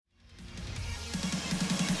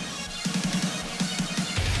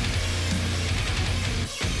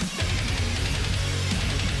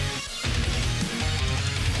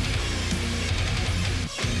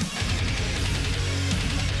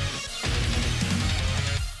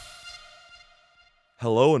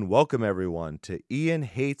Hello and welcome everyone to Ian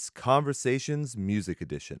Hates Conversations Music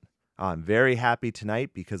Edition. I'm very happy tonight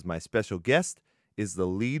because my special guest is the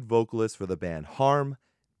lead vocalist for the band Harm,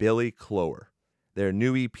 Billy Clower. Their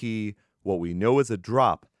new EP, What We Know Is a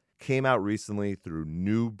Drop, came out recently through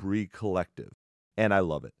New Breed Collective, and I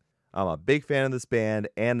love it. I'm a big fan of this band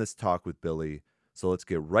and this talk with Billy, so let's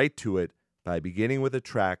get right to it by beginning with a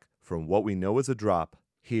track from What We Know Is a Drop.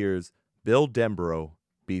 Here's Bill Denbrough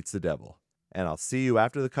Beats the Devil. And I'll see you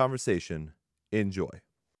after the conversation. Enjoy.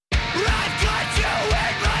 I've got you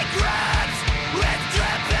in my grasp with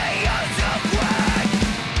trapeos of wax.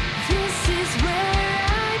 This is where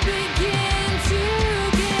I begin to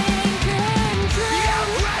gain control. Your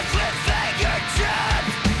restless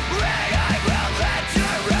fingertips, when I will let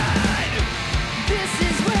you run. This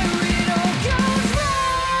is where it all goes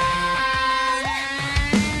wrong.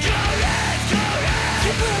 Correct.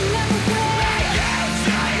 You will never win.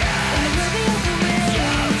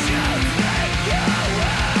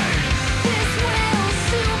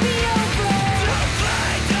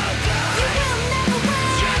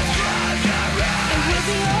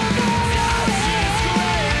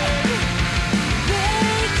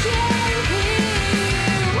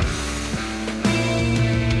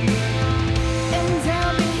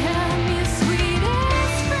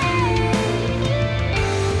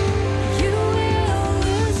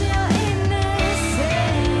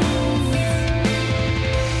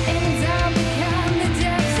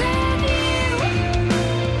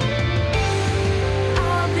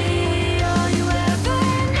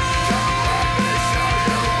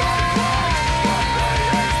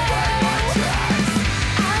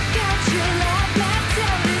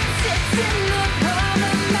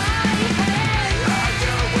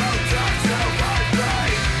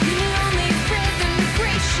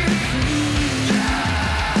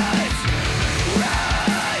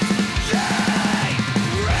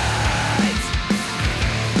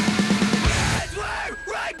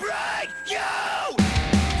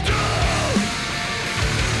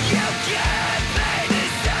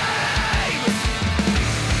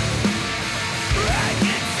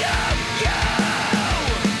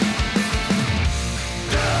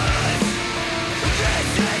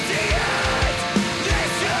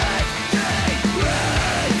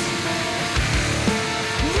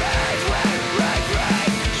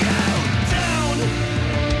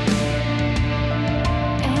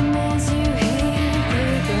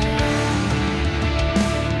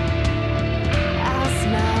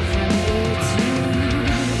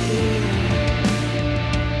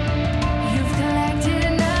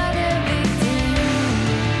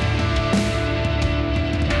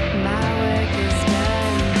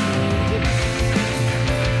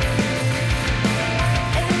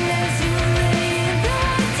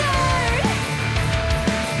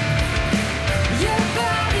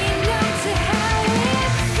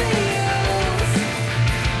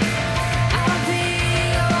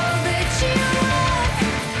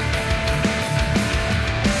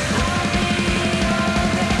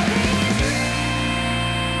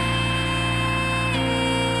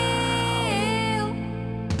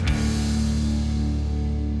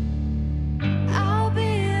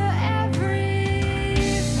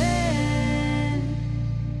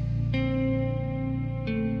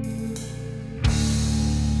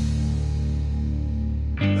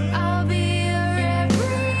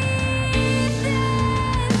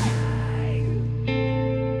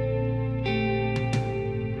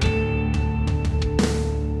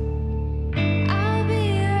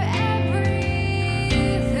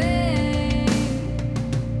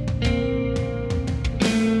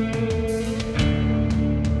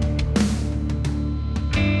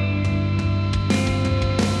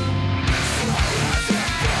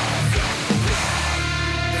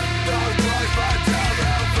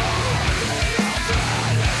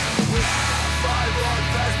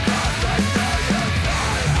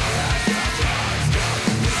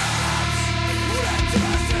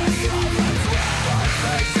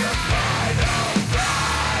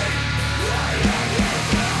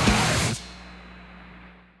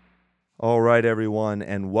 All right, everyone,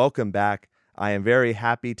 and welcome back. I am very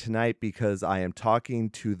happy tonight because I am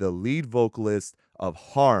talking to the lead vocalist of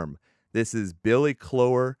Harm. This is Billy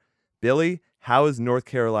Clower. Billy, how is North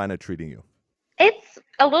Carolina treating you? It's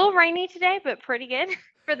a little rainy today, but pretty good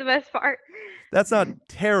for the most part. That's not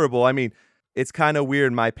terrible. I mean, it's kind of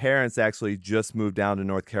weird. My parents actually just moved down to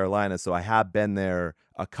North Carolina, so I have been there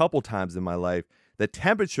a couple times in my life. The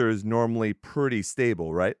temperature is normally pretty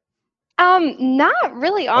stable, right? Not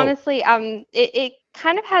really, honestly. It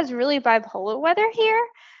kind of has really bipolar weather here.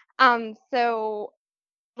 So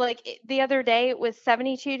the other day it was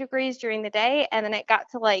 72 degrees during the day, and then it got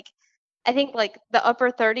to like I think like the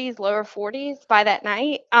upper 30s, lower 40s by that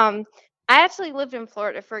night. I actually lived in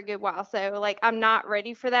Florida for a good while, so like I'm not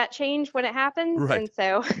ready for that change when it happens, Right. and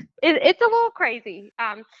so it's a little crazy.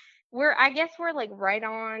 I guess we're like right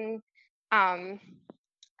on, um,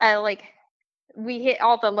 like we hit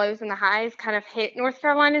all the lows and the highs, kind of hit North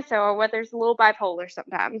Carolina, so our weather's a little bipolar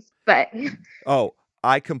sometimes. But Oh,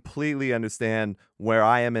 I completely understand. Where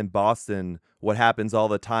I am in Boston, what happens all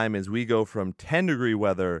the time is we go from 10-degree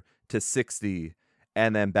weather to 60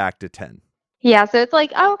 and then back to 10. yeah, so it's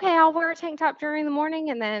like, oh, okay, I'll wear a tank top during the morning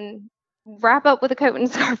and then wrap up with a coat and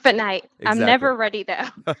scarf at night. I'm Exactly. never ready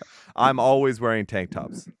though. I'm always wearing tank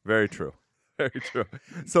tops. Very true. Very true.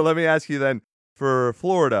 So let me ask you then, for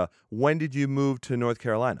Florida, when did you move to North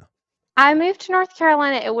Carolina? I moved to North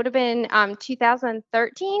Carolina. It would have been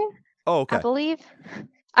 2013, Oh, I okay. believe.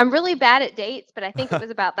 I'm really bad at dates, but I think it was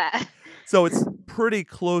about that. So it's pretty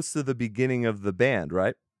close to the beginning of the band,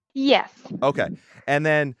 right? Yes. Okay. And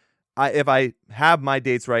then if I have my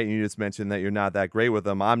dates right, and you just mentioned that you're not that great with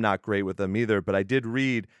them, I'm not great with them either. But I did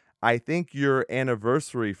read, I think your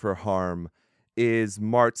anniversary for Harm is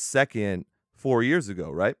March 2nd, 4 years ago,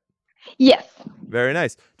 right? Yes. Very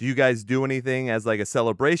nice. Do you guys do anything as like a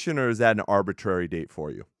celebration, or is that an arbitrary date for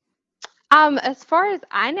you? As far as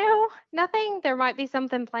I know, nothing. There might be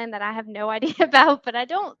something planned that I have no idea about, but I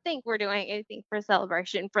don't think we're doing anything for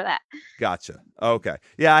celebration for that. Gotcha. Okay.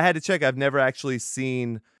 Yeah, I had to check. I've never actually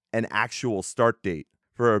seen an actual start date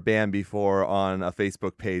for a band before on a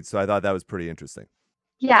Facebook page, so I thought that was pretty interesting.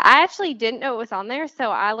 Yeah, I actually didn't know it was on there,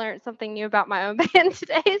 so I learned something new about my own band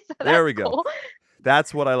today, so There that's we go. cool.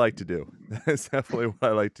 That's what I like to do. That's definitely what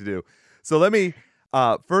I like to do. So let me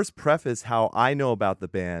first preface how I know about the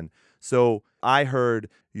band. So I heard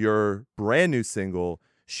your brand new single,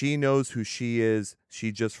 She Knows Who She Is,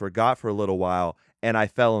 She Just Forgot for a little while, and I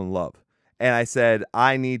fell in love. And I said,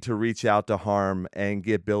 I need to reach out to Harm and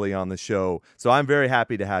get Billy on the show. So I'm very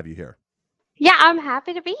happy to have you here. Yeah, I'm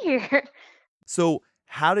happy to be here. So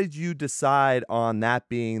how did you decide on that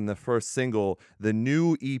being the first single? The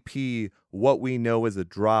new EP, What We Know Is a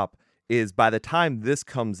Drop, is by the time this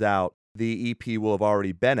comes out, the EP will have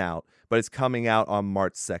already been out, but it's coming out on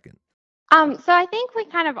March 2nd. So I think we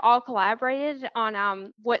kind of all collaborated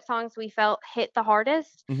on what songs we felt hit the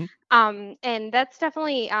hardest. Mhm. And that's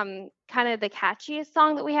definitely kind of the catchiest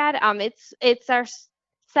song that we had. It's our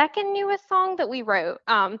second newest song that we wrote.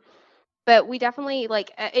 But we definitely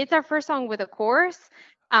it's our first song with a chorus.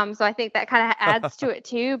 So I think that kind of adds to it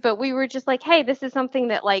too. But we were just like, hey, this is something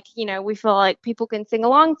that we feel like people can sing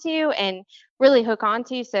along to and really hook on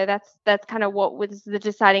to. So that's kind of what was the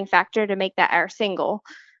deciding factor to make that our single.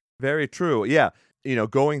 Very true. Yeah.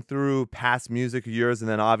 Going through past music of yours, and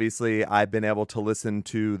then obviously I've been able to listen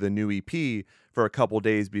to the new EP for a couple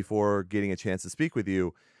days before getting a chance to speak with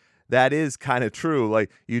you. That is kind of true.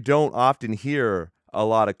 Like, you don't often hear a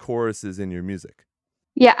lot of choruses in your music.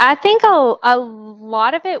 Yeah, I think a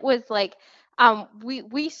lot of it was like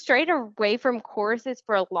we strayed away from choruses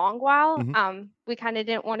for a long while. Mhm. We kind of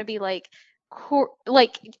didn't want to be like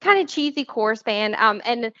kind of cheesy chorus band.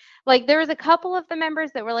 And like there was a couple of the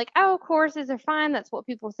members that were like, "Oh, choruses are fine. That's what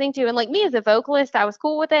people sing to." And like me as a vocalist, I was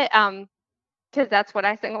cool with it because that's what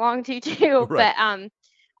I sing along to too. Right. But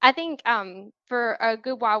I think for a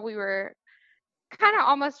good while we were kind of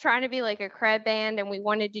almost trying to be like a cred band, and we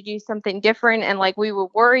wanted to do something different, and like we were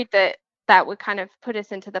worried that that would kind of put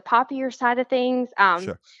us into the poppier side of things.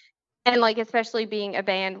 Sure. And like especially being a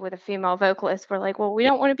band with a female vocalist, we're like, well, we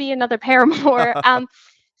don't want to be another Paramore.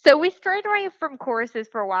 So we strayed away from choruses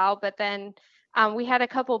for a while, but then we had a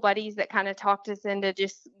couple buddies that kind of talked us into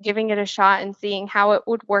just giving it a shot and seeing how it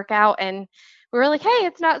would work out. And we were like, hey,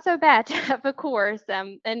 it's not so bad to have a chorus.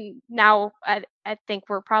 And now I think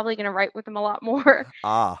we're probably going to write with them a lot more.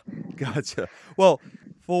 Ah, gotcha. Well,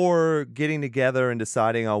 for getting together and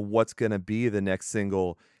deciding on what's going to be the next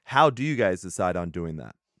single, how do you guys decide on doing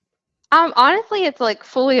that? Honestly, it's like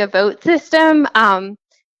fully a vote system.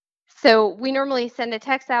 So we normally send a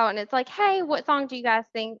text out and it's like, hey, what song do you guys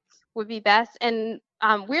think would be best? And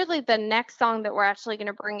weirdly, the next song that we're actually going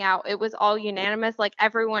to bring out, it was all unanimous. Like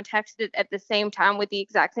everyone texted at the same time with the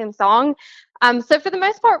exact same song. So for the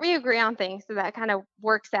most part, we agree on things. So that kind of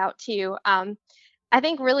works out too. I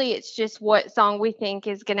think really it's just what song we think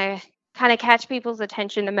is going to kind of catch people's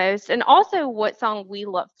attention the most, and also what song we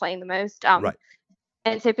love playing the most. Right.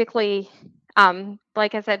 And typically,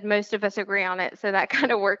 like I said, most of us agree on it, so that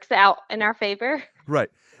kind of works out in our favor. Right.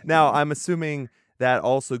 Now, I'm assuming that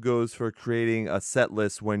also goes for creating a set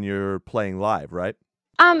list when you're playing live, right?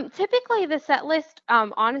 Typically the set list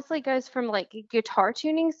honestly goes from like a guitar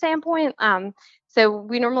tuning standpoint. So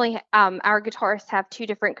we normally our guitarists have two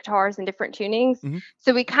different guitars and different tunings. Hmm.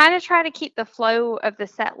 So we kind of try to keep the flow of the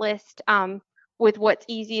set list with what's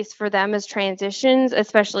easiest for them as transitions,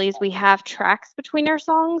 especially as we have tracks between our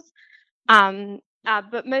songs.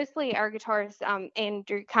 But mostly our guitarist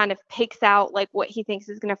Andrew kind of picks out like what he thinks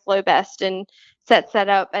is going to flow best and sets that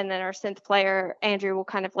up, and then our synth player Andrew will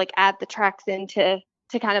kind of like add the tracks in to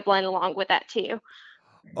kind of blend along with that too.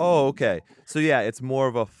 Oh, okay. So yeah, it's more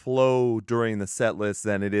of a flow during the set list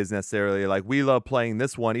than it is necessarily like we love playing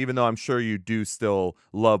this one, even though I'm sure you do still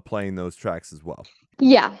love playing those tracks as well.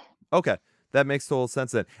 Yeah. Okay. That makes total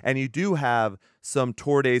sense then. And you do have some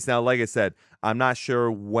tour dates. Now, like I said, I'm not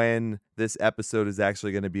sure when this episode is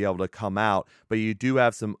actually going to be able to come out, but you do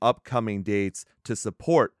have some upcoming dates to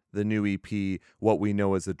support the new EP, What We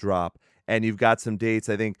Know As a Drop. And you've got some dates.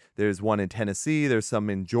 I think there's one in Tennessee, there's some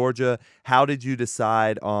in Georgia. How did you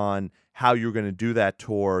decide on how you're going to do that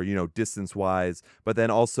tour, distance wise? But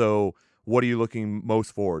then also, what are you looking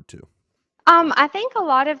most forward to? I think a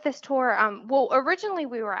lot of this tour, well, originally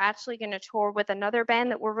we were actually going to tour with another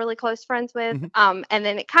band that we're really close friends with, Mhm. and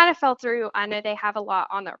then it kind of fell through. I know they have a lot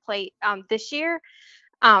on their plate this year,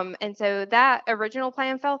 and so that original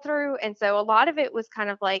plan fell through, and so a lot of it was kind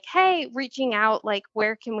of like, hey, reaching out, like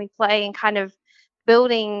where can we play, and kind of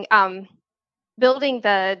building building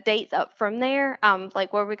the dates up from there,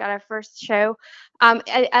 like where we got our first show.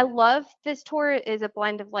 I love this tour is a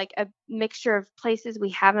blend of like a mixture of places we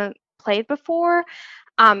haven't played before,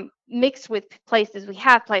 mixed with places we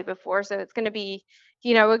have played before. So it's going to be,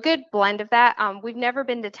 a good blend of that. We've never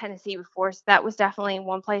been to Tennessee before, so that was definitely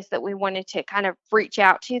one place that we wanted to kind of reach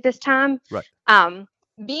out to this time. Right.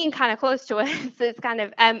 Being kind of close to us, it's kind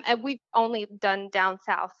of, and we've only done down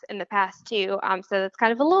south in the past too, so that's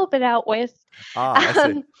kind of a little bit out west. Ah, I see.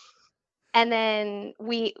 Um, and then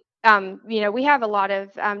we have a lot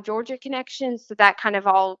of Georgia connections, so that kind of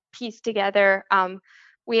all pieced together.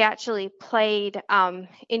 We actually played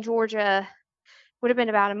in Georgia, would have been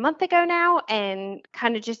about a month ago now, and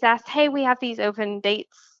kind of just asked, hey, we have these open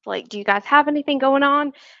dates. Like, do you guys have anything going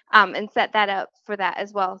on? And set that up for that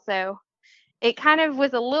as well. So it kind of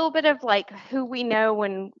was a little bit of like who we know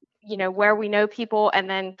and where we know people, and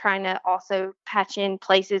then trying to also patch in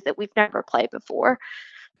places that we've never played before.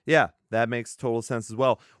 Yeah, that makes total sense as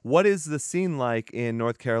well. What is the scene like in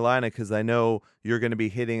North Carolina? Because I know you're going to be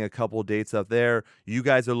hitting a couple dates up there. You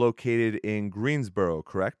guys are located in Greensboro,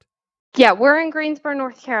 correct? Yeah, we're in Greensboro,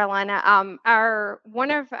 North Carolina. Our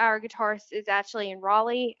one of our guitarists is actually in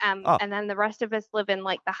Raleigh, Oh, and then the rest of us live in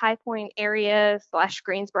like the High Point area /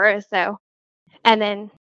 Greensboro. So, and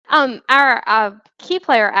then our key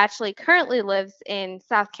player actually currently lives in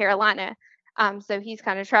South Carolina. So he's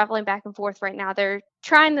kind of traveling back and forth right now. They're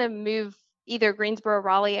trying to move either Greensboro,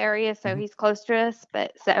 Raleigh area, so mhm. he's close to us.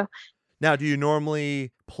 But so Now, do you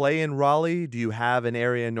normally play in Raleigh? Do you have an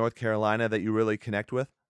area in North Carolina that you really connect with?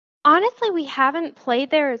 honestly, we haven't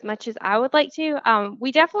played there as much as I would like to.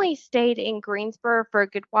 We definitely stayed in Greensboro for a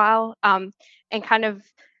good while, and kind of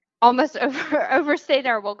almost overstayed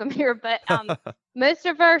our welcome here. But most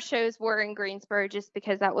of our shows were in Greensboro just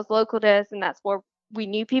because that was local to us and that's where we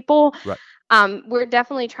knew people. Right. We're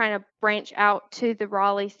definitely trying to branch out to the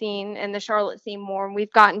Raleigh scene and the Charlotte scene more, and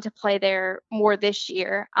we've gotten to play there more this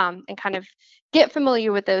year, and kind of get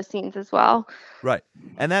familiar with those scenes as well. Right.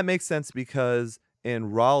 And that makes sense because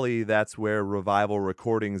in Raleigh, that's where Revival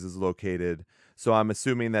Recordings is located. So I'm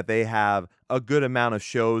assuming that they have a good amount of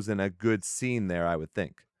shows and a good scene there, I would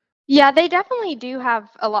think. Yeah, they definitely do have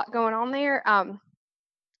a lot going on there.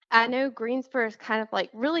 I know Greensboro is kind of like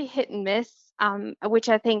really hit and miss, which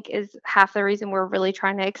I think is half the reason we're really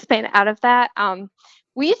trying to expand out of that.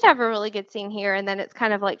 We used to have a really good scene here, and then it's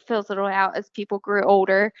kind of like fizzled out as people grew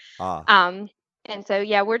older. Ah, Um, and so,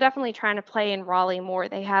 yeah, we're definitely trying to play in Raleigh more.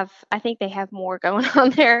 I think they have more going on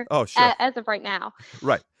there oh, sure. as of right now.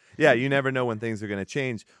 Right. Yeah, you never know when things are going to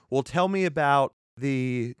change. Well, tell me about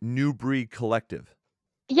the New Breed Collective.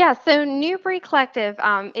 Yeah, so New Breed Collective,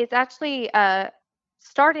 it's actually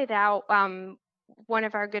started out. One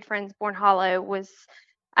of our good friends, Born Hollow, was,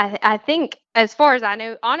 I think, as far as I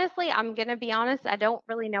know, honestly, I'm gonna be honest, I don't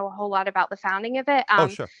really know a whole lot about the founding of it. Oh,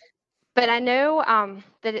 sure. But I know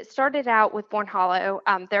that it started out with Born Hollow.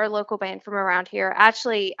 They're a local band from around here.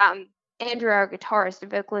 Actually, Andrew, our guitarist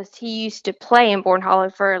and vocalist, he used to play in Born Hollow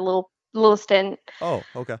for a little stint. Oh,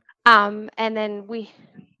 okay. And then we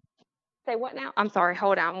say what now? I'm sorry,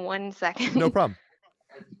 hold on one No second. problem.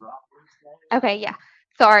 Okay, yeah.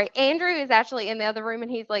 Sorry, Andrew is actually in the other room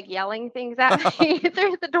and he's like yelling things at me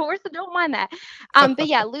through the door, so don't mind that. But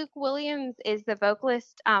yeah, Luke Williams is the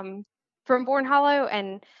vocalist from Born Hollow,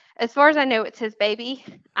 and as far as I know, it's his baby.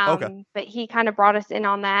 Okay. But he kind of brought us in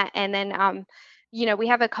on that, and then we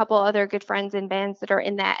have a couple other good friends in bands that are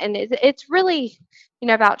in that, and it's really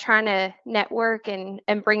about trying to network and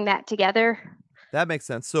bring that together. That makes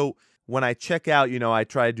sense. So when I check out, I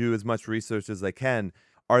try to do as much research as I can.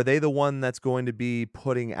 Are they the one that's going to be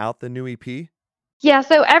putting out the new EP? Yeah,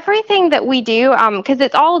 so everything that we do, because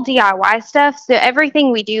it's all DIY stuff, so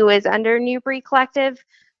everything we do is under New Breed Collective,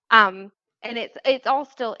 and it's all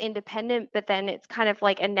still independent, but then it's kind of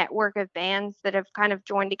like a network of bands that have kind of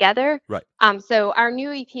joined together. Right. So our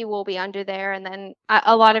new EP will be under there, and then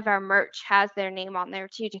a lot of our merch has their name on there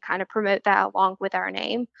too to kind of promote that along with our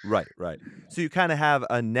name. Right. So you kind of have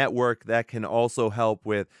a network that can also help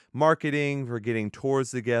with marketing, for getting tours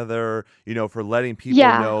together, for letting people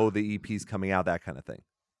Yeah. know the EP's coming out, that kind of thing.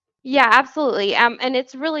 Yeah, absolutely. And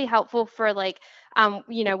it's really helpful for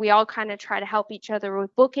we all kind of try to help each other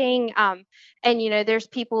with booking. And there's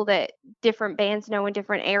people that different bands know in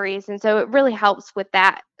different areas, and so it really helps with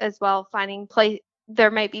that as well. Finding place,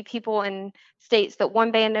 there might be people in states that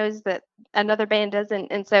one band knows that another band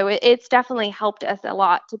doesn't, and so it's definitely helped us a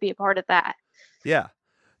lot to be a part of that. Yeah.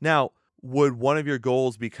 Now, would one of your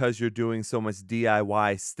goals, because you're doing so much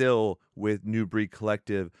DIY still with New Breed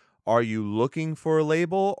Collective, are you looking for a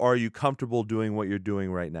label, or are you comfortable doing what you're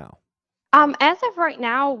doing right now? As of right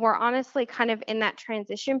now, we're honestly kind of in that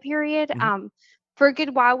transition period. Mhm. For a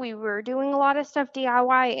good while, we were doing a lot of stuff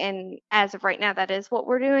DIY, and as of right now, that is what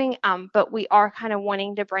we're doing. But we are kind of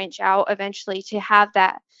wanting to branch out eventually to have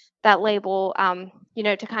that label,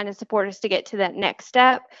 to kind of support us to get to that next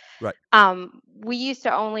step. Right. We used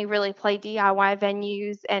to only really play DIY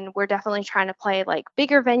venues, and we're definitely trying to play like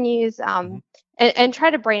bigger venues, Mhm. and try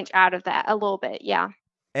to branch out of that a little bit. Yeah.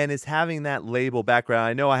 And is having that label background,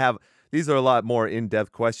 I know these are a lot more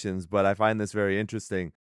in-depth questions, but I find this very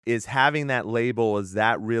interesting. Is having that label, is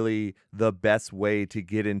that really the best way to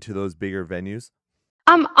get into those bigger venues?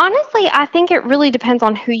 Honestly, I think it really depends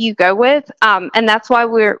on who you go with, and that's why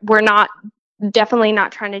we're not definitely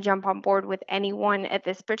not trying to jump on board with anyone at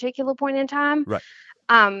this particular point in time. Right.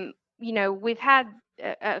 We've had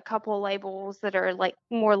a couple labels that are like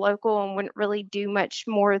more local and wouldn't really do much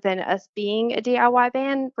more than us being a DIY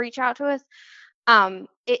band reach out to us.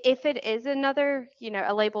 If it is another,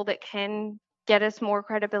 a label that can get us more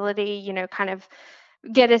credibility, kind of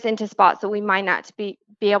get us into spots that we might not be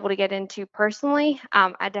able to get into personally.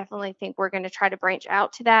 I definitely think we're going to try to branch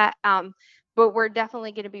out to that. But we're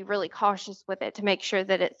definitely going to be really cautious with it to make sure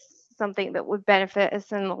that it's something that would benefit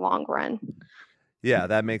us in the long run. Yeah,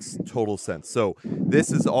 that makes total sense. So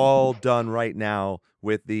this is all done right now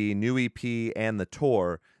with the new EP and the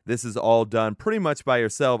tour. This is all done pretty much by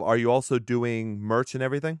yourself. Are you also doing merch and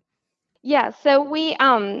everything? Yeah, so we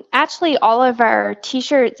actually all of our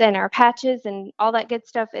t-shirts and our patches and all that good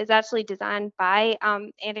stuff is actually designed by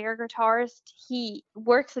Andy, our guitarist. He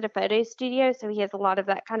works at a photo studio, so he has a lot of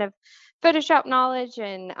that kind of Photoshop knowledge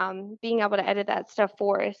and being able to edit that stuff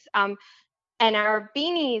for us. And our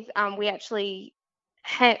beanies, we actually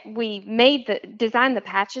we designed the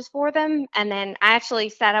patches for them, and then I actually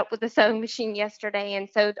sat up with the sewing machine yesterday and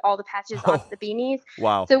sewed all the patches onto the beanies.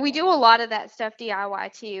 Wow. So we do a lot of that stuff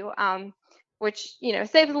DIY too, which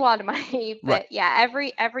saves a lot of money. But Right. yeah,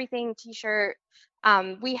 everything t-shirt.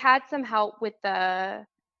 We had some help with the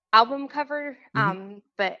album cover, Mhm.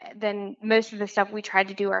 but then most of the stuff we tried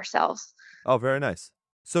to do ourselves. Oh, very nice.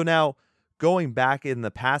 So now, going back in the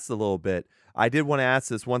past a little bit, I did want to ask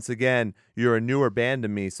this once again. You're a newer band to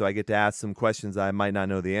me, so I get to ask some questions I might not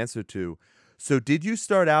know the answer to. So did you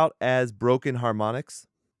start out as Broken Harmonics?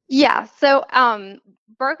 Yeah, so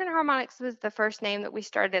Broken Harmonics was the first name that we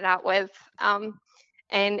started out with, and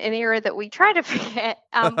an era that we try to forget.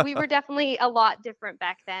 We were definitely a lot different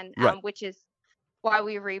back then, Right. which is why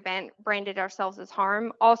we branded ourselves as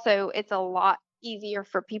Harm. Also, it's a lot easier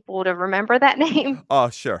for people to remember that name. Oh,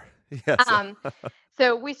 sure. Yes. Um,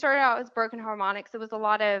 so we started out as Broken Harmonics. It was a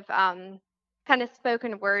lot of kind of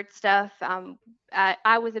spoken word stuff.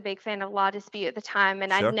 I was a big fan of La Dispute at the time,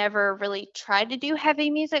 and I'd Sure. never really tried to do heavy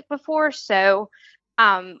music before. So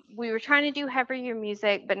we were trying to do heavier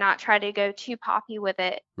music, but not try to go too poppy with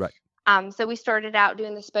it. Right. So we started out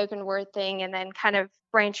doing the spoken word thing, and then kind of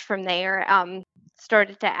branched from there.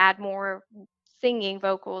 Started to add more singing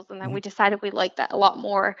vocals, and then Mhm. we decided we liked that a lot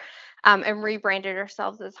more, and rebranded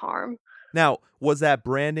ourselves as Harm. Now, was that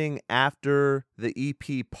branding after the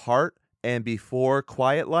EP part and before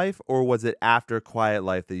Quiet Life, or was it after Quiet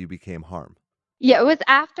Life that you became Harm? Yeah, it was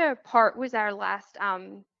after Part was our last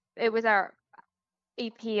it was our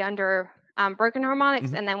EP under Broken Harmonics,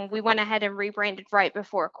 Mhm. and then we went ahead and rebranded right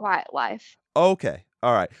before Quiet Life. Okay.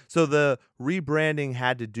 All right. So the rebranding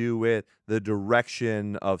had to do with the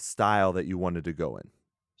direction of style that you wanted to go in.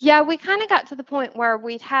 Yeah, we kind of got to the point where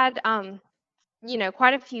we'd had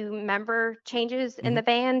quite a few member changes in Mhm. the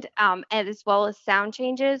band, and as well as sound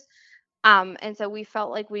changes. And so we felt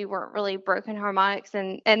like we weren't really Broken Harmonics,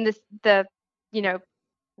 and the you know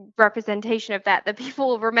representation of that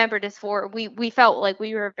people remembered us for. We felt like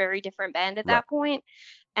we were a very different band at Right. that point,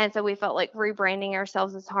 and so we felt like rebranding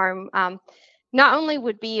ourselves as Harm not only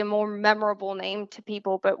would be a more memorable name to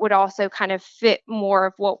people, but would also kind of fit more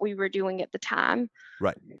of what we were doing at the time.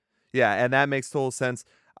 Right. Yeah, and that makes total sense.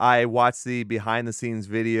 I watched the behind the scenes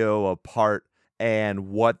video of Part and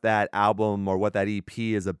what that album or what that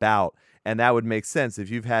EP is about. And that would make sense. If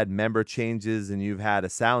you've had member changes and you've had a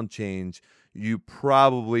sound change, you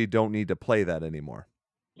probably don't need to play that anymore.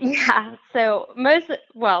 Yeah, so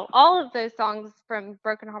all of those songs from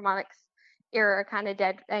Broken Harmonics era are kind of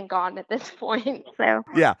dead and gone at this point. So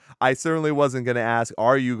Yeah, I certainly wasn't going to ask,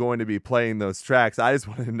 are you going to be playing those tracks? I just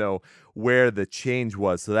want to know where the change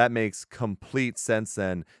was. So that makes complete sense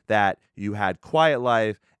then that you had Quiet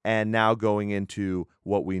Life and now going into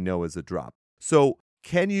what we know as a drop. So,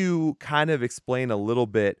 can you kind of explain a little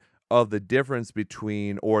bit of the difference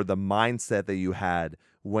between or the mindset that you had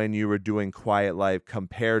when you were doing Quiet Life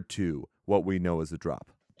compared to what we know as a drop?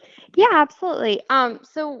 yeah, absolutely.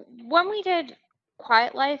 So when we did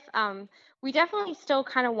Quiet Life, we definitely still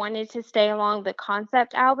kind of wanted to stay along the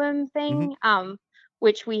concept album Hmm. thing,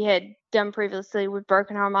 which we had done previously with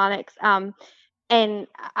Broken Harmonics. And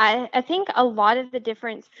I think a lot of the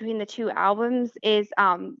difference between the two albums is,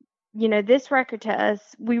 this record to us,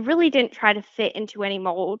 we really didn't try to fit into any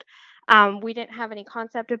mold. We didn't have any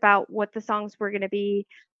concept about what the songs were going to be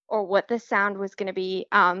or what the sound was going to be.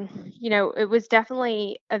 It was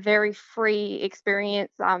definitely a very free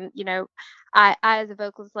experience. I as a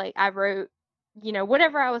vocalist, like I wrote,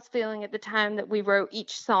 whatever I was feeling at the time that we wrote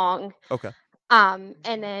each song. Okay. And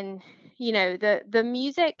then, the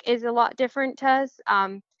music is a lot different to us.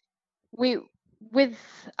 We with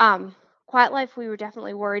Quiet Life, we were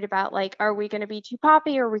definitely worried about like, are we going to be too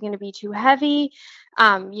poppy? Are we going to be too heavy?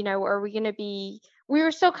 Are we going to be? We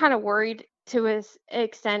were still kind of worried to a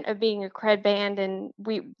extent of being a cred band, and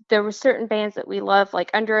there were certain bands that we love like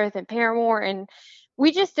Under Oath and Paramore, and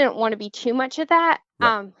we just didn't want to be too much of that.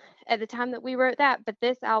 Right. At the time that we wrote that, but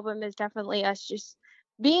this album is definitely us just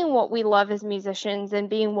being what we love as musicians and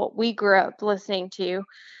being what we grew up listening to.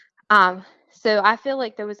 So I feel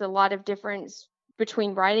like there was a lot of difference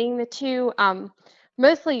between writing the two.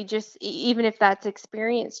 Mostly just even if that's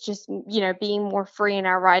experience, just being more free in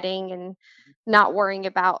our writing and not worrying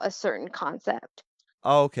about a certain concept.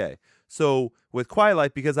 Okay. So with Quiet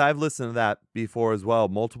Life, because I've listened to that before as well,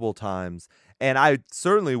 multiple times, and I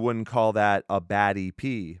certainly wouldn't call that a bad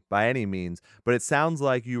EP by any means, but it sounds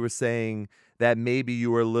like you were saying that maybe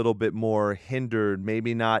you were a little bit more hindered,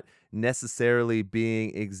 maybe not necessarily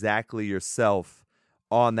being exactly yourself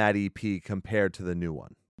on that EP compared to the new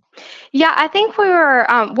one. Yeah, I think we were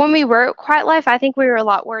when we wrote Quiet Life, I think we were a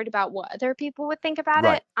lot worried about what other people would think about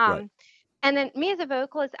Right, it. right. And then me as a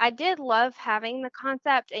vocalist, I did love having the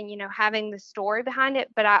concept and having the story behind it,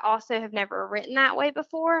 but I also have never written that way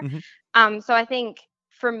before. Hmm. So I think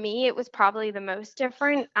for me it was probably the most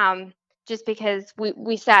different. Just because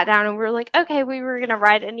we sat down and we were like, okay, we were gonna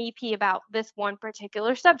write an EP about this one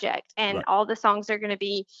particular subject, and Right. all the songs are gonna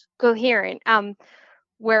be coherent.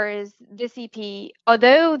 Whereas this EP,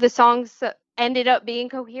 although the songs ended up being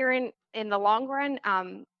coherent in the long run,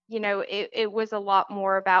 it was a lot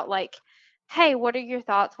more about like, hey, what are your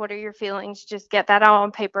thoughts? What are your feelings? Just get that out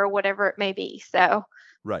on paper, whatever it may be. So,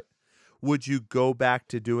 Right. Would you go back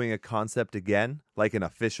to doing a concept again, like an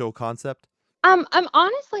official concept? I'm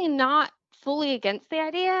honestly not fully against the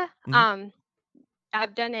idea. Hmm.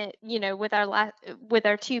 I've done it, with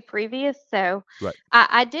our two previous, so Right.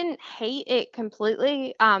 I didn't hate it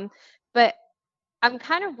completely. But I'm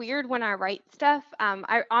kind of weird when I write stuff.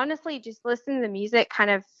 I honestly just listen to the music,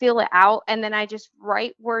 kind of feel it out, and then I just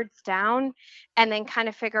write words down and then kind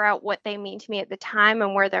of figure out what they mean to me at the time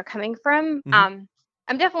and where they're coming from. Hmm.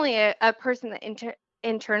 I'm definitely a person that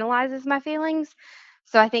internalizes my feelings.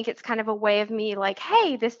 So I think it's kind of a way of me like,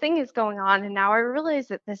 hey, this thing is going on, and now I realize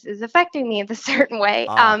that this is affecting me in a certain way.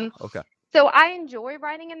 Ah, okay. So I enjoy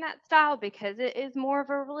writing in that style because it is more of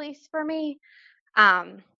a release for me.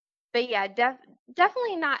 Um, but yeah,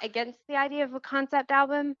 definitely not against the idea of a concept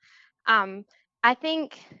album. Um, I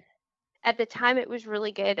think at the time it was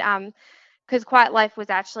really good because Quiet Life was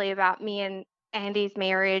actually about me and Andy's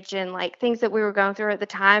marriage and like things that we were going through at the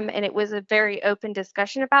time, and it was a very open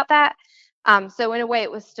discussion about that. So in a way,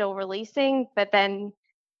 it was still releasing, but then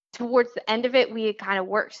towards the end of it, we had kind of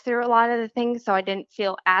worked through a lot of the things, so I didn't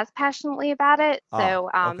feel as passionately about it. Ah, So,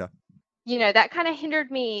 okay. that kind of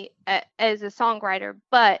hindered me as a songwriter,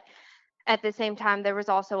 but at the same time, there was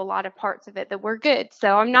also a lot of parts of it that were good.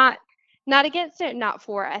 So I'm not against it, not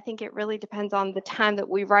for it. I think it really depends on the time that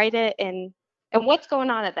we write it and what's going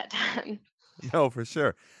on at that time. No, for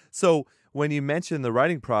sure. So, when you mention the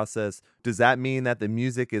writing process, does that mean that the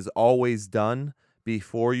music is always done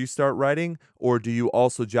before you start writing, or do you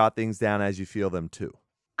also jot things down as you feel them too?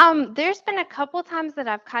 There's been a couple times that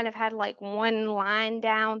I've kind of had like one line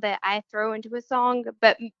down that I throw into a song,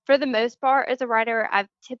 but for the most part, as a writer, I've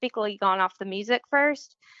typically gone off the music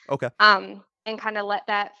first, Okay. and kind of let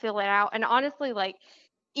that fill it out. And honestly, like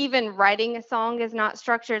even writing a song is not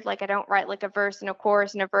structured. Like I don't write like a verse and a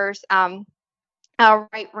chorus and a verse. I'll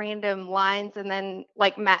write random lines and then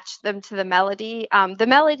like match them to the melody. The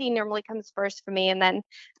melody normally comes first for me, and then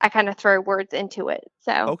I kind of throw words into it.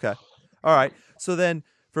 So. Okay. All right. So then,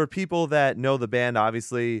 for people that know the band,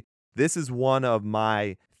 obviously, this is one of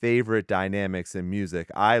my favorite dynamics in music.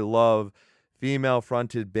 I love female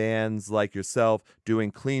fronted bands like yourself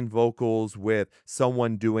doing clean vocals with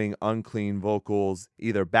someone doing unclean vocals,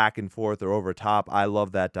 either back and forth or over top. I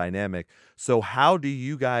love that dynamic. So, how do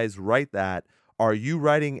you guys write that? Are you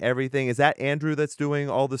writing everything? Is that Andrew that's doing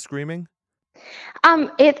all the screaming?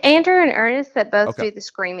 It's Andrew and Ernest that both Okay. do the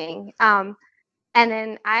screaming. And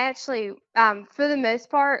then I actually, for the most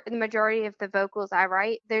part, the majority of the vocals I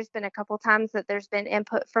write, there's been a couple times that there's been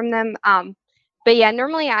input from them. But yeah,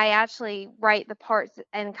 normally I actually write the parts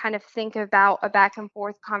and kind of think about a back and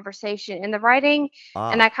forth conversation in the writing,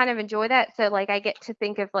 and Ah, I kind of enjoy that. So like I get to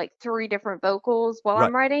think of like three different vocals while right.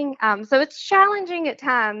 I'm writing. So it's challenging at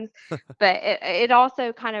times, but it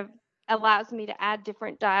also kind of allows me to add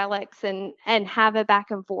different dialects and have a back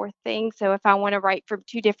and forth thing. So if I want to write from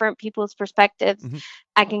two different people's perspectives, Mhm.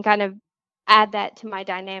 I can kind of add that to my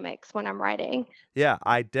dynamics when I'm writing. Yeah,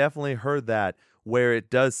 I definitely heard that where it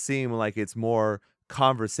does seem like it's more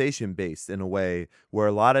conversation based in a way where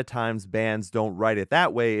a lot of times bands don't write it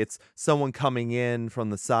that way. It's someone coming in from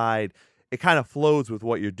the side. It kind of flows with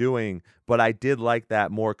what you're doing, but I did like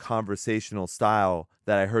that more conversational style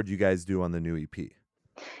that I heard you guys do on the new EP.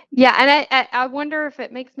 Yeah, and I wonder if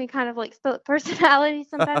it makes me kind of like split personality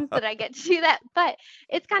sometimes that I get to do that, but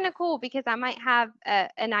it's kind of cool because I might have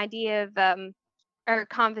an idea of or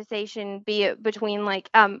conversation be it between like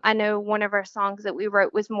I know one of our songs that we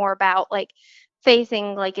wrote was more about like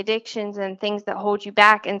facing like addictions and things that hold you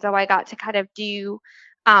back, and so I got to kind of do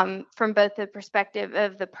from both the perspective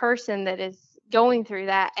of the person that is going through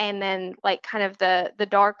that and then like kind of the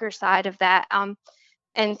darker side of that.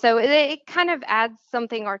 And so it kind of adds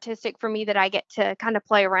something artistic for me that I get to kind of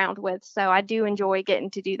play around with. So I do enjoy getting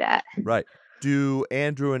to do that. Right. Do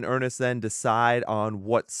Andrew and Ernest then decide on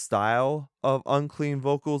what style of unclean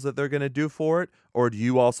vocals that they're going to do for it? Or do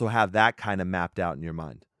you also have that kind of mapped out in your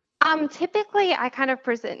mind? Typically I kind of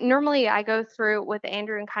present normally I go through with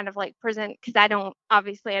Andrew and kind of like present because I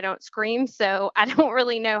don't scream, so I don't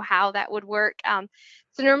really know how that would work.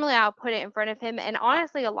 So normally I'll put it in front of him, and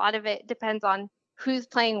honestly a lot of it depends on who's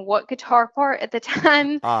playing what guitar part at the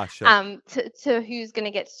time, Ah, sure. to who's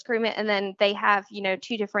gonna get to scream it, and then they have,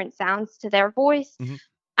 two different sounds to their voice.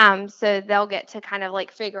 Hmm. So they'll get to kind of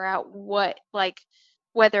like figure out what like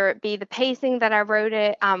whether it be the pacing that I wrote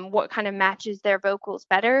it, what kind of matches their vocals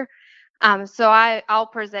better. So I'll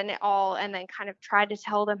present it all and then kind of try to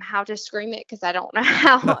tell them how to scream it because I don't know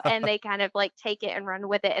how, and they kind of like take it and run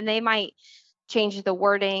with it, and they might change the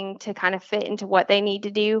wording to kind of fit into what they need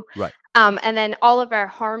to do. Right. And then all of our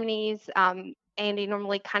harmonies, Andy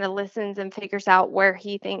normally kind of listens and figures out where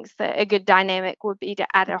he thinks that a good dynamic would be to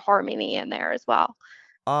add a harmony in there as well.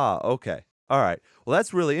 Ah, okay. All right. Well,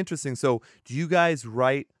 that's really interesting. So, do you guys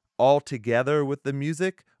write all together with the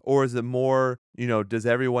music, or is it more, does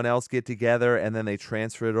everyone else get together and then they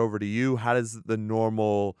transfer it over to you? How does the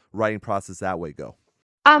normal writing process that way go?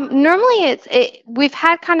 Normally we've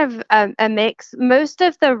had kind of a mix. Most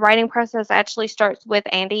of the writing process actually starts with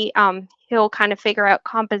Andy. He'll kind of figure out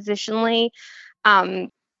compositionally,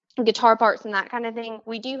 um, guitar parts and that kind of thing.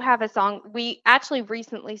 We do have a song. We actually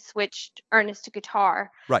recently switched Ernest to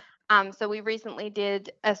guitar. Right. So we recently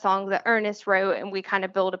did a song that Ernest wrote and we kind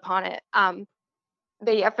of build upon it.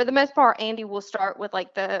 But yeah, for the most part, Andy will start with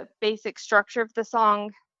like the basic structure of the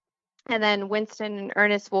song, and then Winston and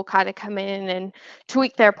Ernest will kind of come in and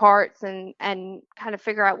tweak their parts and kind of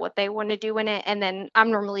figure out what they want to do in it. And then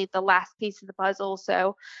I'm normally the last piece of the puzzle.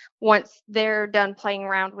 So once they're done playing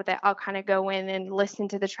around with it, I'll kind of go in and listen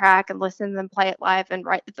to the track and listen to them play it live and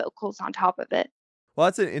write the vocals on top of it. Well,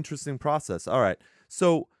 that's an interesting process. All right.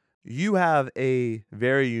 So you have a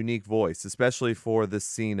very unique voice, especially for this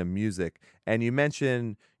scene of music. And you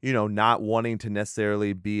mentioned, not wanting to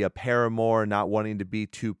necessarily be a Paramore, not wanting to be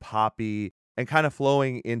too poppy, and kind of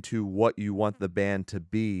flowing into what you want the band to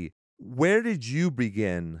be. Where did you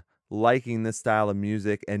begin liking this style of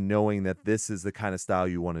music and knowing that this is the kind of style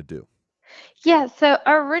you want to do? Yeah, so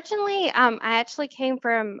originally, I actually came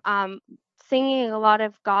from singing a lot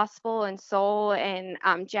of gospel and soul and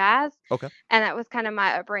jazz, Okay. and that was kind of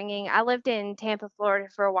my upbringing. I lived in Tampa, Florida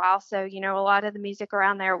for a while, so a lot of the music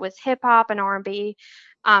around there was hip hop and R&B.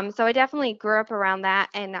 So I definitely grew up around that,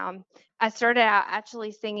 and I started out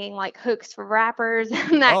actually singing like hooks for rappers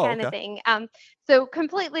and that Oh, kind of okay. thing. So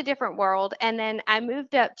completely different world. And then I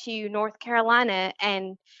moved up to North Carolina,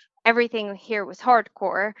 and everything here was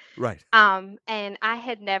hardcore. Right. And I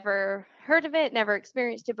had never heard of it, never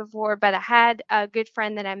experienced it before, but I had a good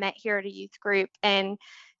friend that I met here at a youth group, and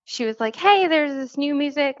she was like, "Hey, there's this new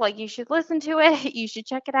music, like you should listen to it, you should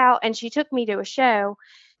check it out." And she took me to a show,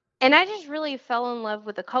 and I just really fell in love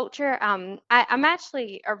with the culture. I'm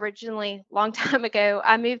actually originally, long time ago,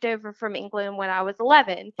 I moved over from England when I was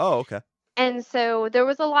 11, Oh, okay. and so there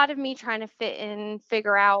was a lot of me trying to fit in,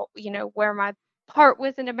 figure out, where my part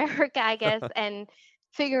was in America, I guess, and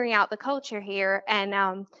figuring out the culture here. And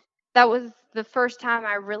that was the first time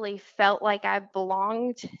I really felt like I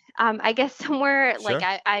belonged, I guess, somewhere. Like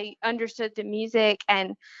Sure. I understood the music.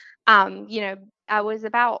 And, um, you know, I was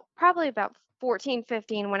probably about 14,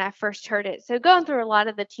 15 when I first heard it. So going through a lot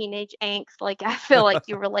of the teenage angst, like I feel like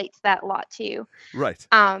you relate to that a lot too. Right.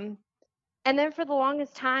 Um, and then for the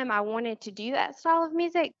longest time, I wanted to do that style of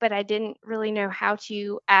music, but I didn't really know how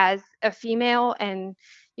to as a female. And,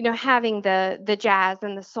 having the jazz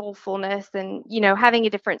and the soulfulness and, having a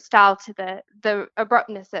different style to the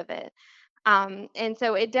abruptness of it. And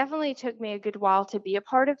so it definitely took me a good while to be a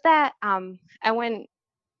part of that. I went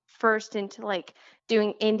first into like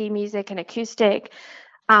doing indie music and acoustic.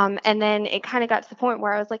 And then it kind of got to the point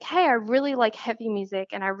where I was like, hey, I really like heavy music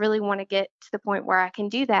and I really want to get to the point where I can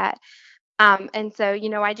do that. And so,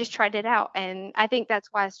 I just tried it out. And I think that's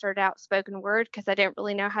why I started out spoken word because I didn't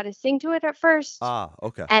really know how to sing to it at first. Ah,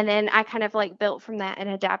 okay. And then I kind of like built from that and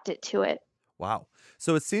adapted to it. Wow.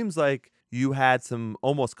 So it seems like you had some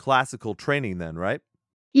almost classical training then, right?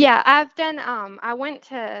 Yeah, I went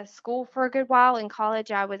to school for a good while. In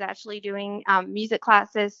college, I was actually doing music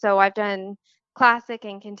classes. So I've done classic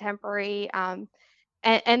and contemporary.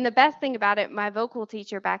 And the best thing about it, my vocal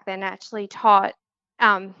teacher back then actually taught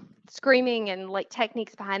um, screaming and like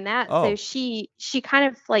techniques behind that. So Oh, she kind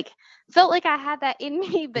of like felt like I had that in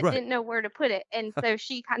me, but right. didn't know where to put it. And so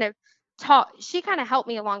she kind of helped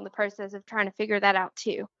me along the process of trying to figure that out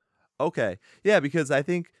too. Okay. Yeah, because I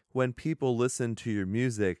think when people listen to your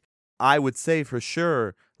music, I would say for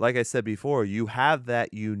sure, like I said before, you have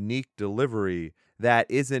that unique delivery that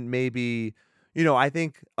isn't maybe, I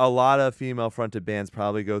think a lot of female fronted bands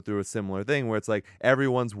probably go through a similar thing where it's like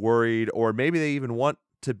everyone's worried, or maybe they even want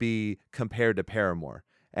to be compared to Paramore.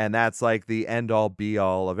 And that's like the end all be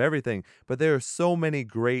all of everything. But there are so many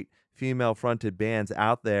great female fronted bands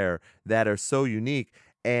out there that are so unique.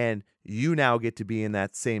 And you now get to be in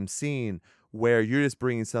that same scene where you're just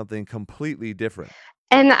bringing something completely different.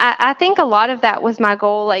 And I think a lot of that was my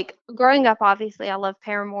goal. Like growing up, obviously, I love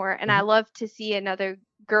Paramore and I Mhm. love to see another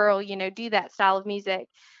girl, do that style of music.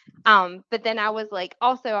 But then I was like,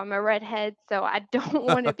 also, I'm a redhead, so I don't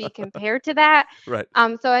want to be compared to that. Right.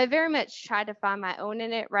 So I very much try to find my own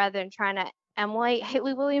in it rather than trying to emulate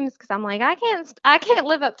Haley Williams because I'm like, I can't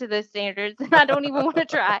live up to those standards, and I don't even want to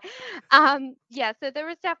try. Yeah, so there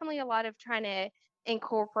was definitely a lot of trying to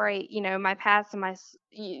incorporate, my past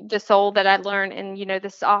and the soul that I learned, and the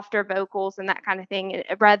softer vocals and that kind of thing,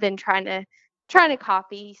 rather than trying to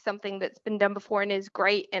copy something that's been done before and is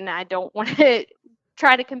great, and I don't want to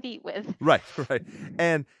try to compete with. Right, right.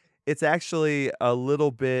 And it's actually a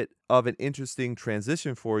little bit of an interesting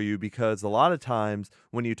transition for you because a lot of times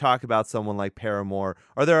when you talk about someone like Paramore,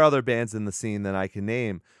 or there are other bands in the scene that I can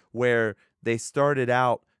name where they started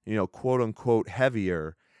out, quote unquote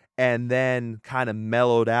heavier and then kind of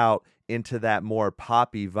mellowed out into that more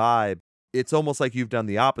poppy vibe. It's almost like you've done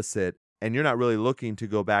the opposite and you're not really looking to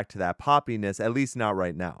go back to that poppiness, at least not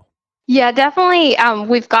right now. Yeah, definitely.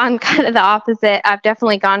 We've gone kind of the opposite. I've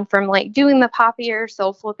definitely gone from like doing the poppier,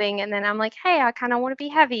 soulful thing, and then I'm like, hey, I kind of want to be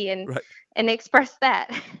heavy and Right. and express that.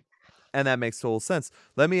 And that makes total sense.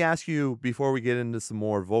 Let me ask you, before we get into some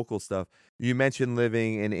more vocal stuff, you mentioned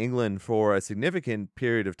living in England for a significant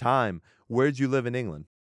period of time. Where'd you live in England?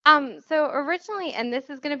 So originally, and this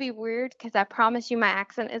is gonna be weird because I promise you my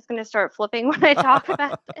accent is gonna start flipping when I talk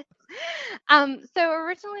about this. So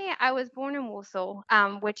originally I was born in Walsall,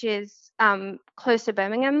 which is close to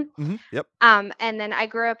Birmingham. Yep. And then I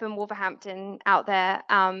grew up in Wolverhampton out there.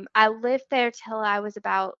 I lived there till I was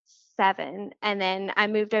about 7, and then I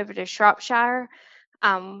moved over to Shropshire,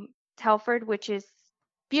 Telford, which is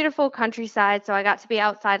beautiful countryside. So I got to be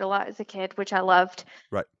outside a lot as a kid, which I loved.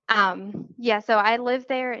 Right. Yeah, so I lived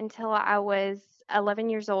there until I was 11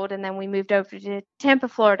 years old, and then we moved over to Tampa,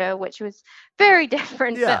 Florida, which was very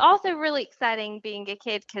different, Yeah. but also really exciting being a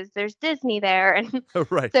kid because there's Disney there, and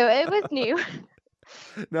Right. so it was new.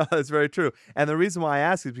 No, that's very true. And the reason why I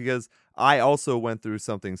ask is because I also went through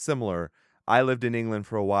something similar. I lived in England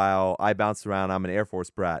for a while. I bounced around. I'm an Air Force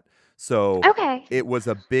brat. So Okay. it was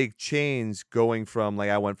a big change going from, like,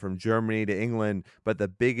 I went from Germany to England, but the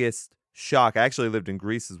biggest shock, I actually lived in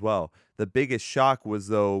Greece as well. The biggest shock was,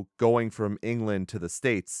 though, going from England to the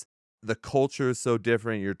States. The culture is so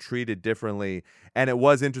different. You're treated differently. And it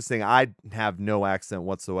was interesting. I have no accent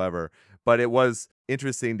whatsoever, but it was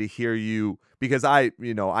interesting to hear you, because I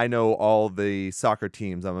know all the soccer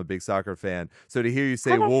teams. I'm a big soccer fan. So to hear you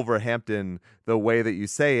say Okay. Wolverhampton the way that you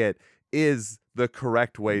say it is the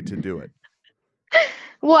correct way to do it.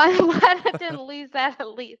 Well, I'm glad I didn't lose that at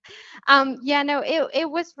least. Yeah, no, it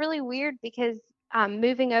was really weird because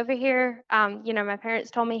moving over here, my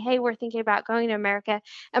parents told me, "Hey, we're thinking about going to America,"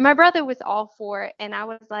 and my brother was all for it, and I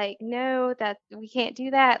was like, "No, that we can't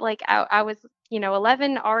do that." Like I was,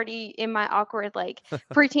 11, already in my awkward like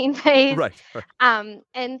preteen phase. Right. Right.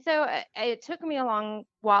 And so it took me a long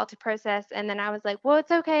while to process, and then I was like, "Well,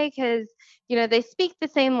 it's okay because they speak the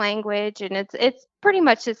same language, and it's pretty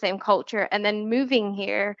much the same culture." And then moving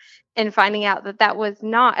here and finding out that that was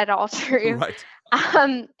not at all true. Right.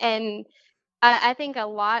 And I think a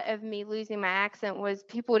lot of me losing my accent was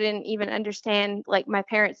people didn't even understand, like, my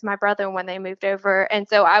parents and my brother when they moved over, and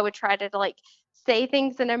so I would try to, like, say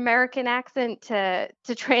things in American accent to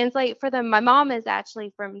translate for them. My mom is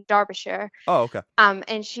actually from Derbyshire, Oh, okay.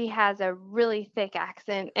 and she has a really thick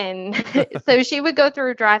accent, and so she would go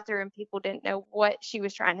through a drive-through and people didn't know what she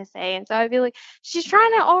was trying to say, and so I'd be like, "She's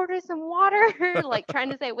trying to order some water," like,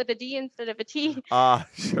 trying to say it with a D instead of a T.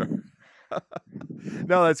 Sure.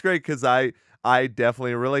 No, that's great, because I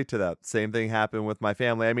definitely relate to that. Same thing happened with my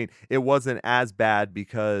family. I mean, it wasn't as bad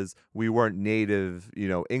because we weren't native,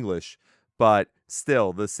 English, but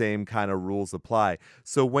still the same kind of rules apply.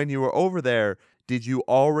 So when you were over there, did you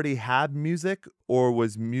already have music, or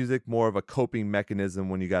was music more of a coping mechanism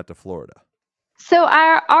when you got to Florida? So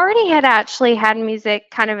I already had actually had music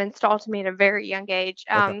kind of installed to me at a very young age.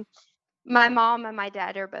 Okay. My mom and my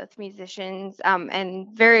dad are both musicians, and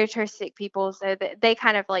very artistic people, so that they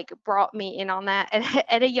kind of like brought me in on that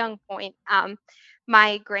at a young point.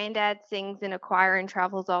 My granddad sings in a choir and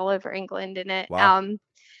travels all over England in it. Wow.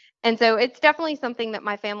 And so it's definitely something that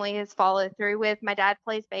my family has followed through with. My dad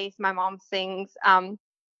plays bass, my mom sings. And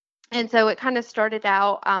so it kind of started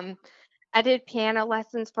out. I did piano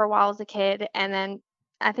lessons for a while as a kid, and then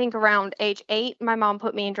I think around age 8, my mom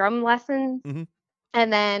put me in drum lessons. Hmm.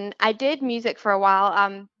 And then I did music for a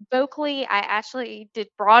while. Vocally, I actually did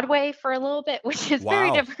Broadway for a little bit, which is very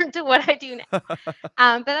Wow. different to what I do now.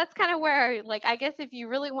 But that's kind of where, like, I guess if you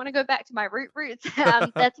really want to go back to my roots,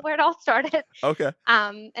 that's where it all started. Okay.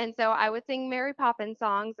 And so I would sing Mary Poppins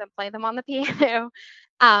songs and play them on the piano.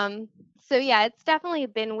 Um, so yeah, it's definitely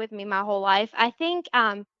been with me my whole life. I think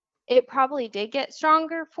it probably did get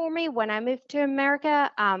stronger for me when I moved to America.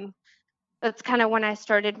 That's kind of when I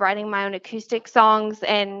started writing my own acoustic songs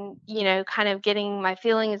and, kind of getting my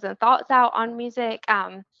feelings and thoughts out on music.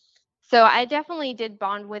 So I definitely did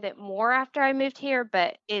bond with it more after I moved here,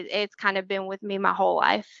 but it's kind of been with me my whole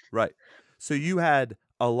life. Right. So you had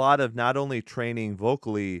a lot of not only training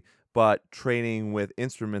vocally, but training with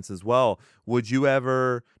instruments as well. Would you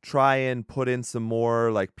ever try and put in some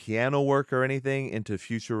more like piano work or anything into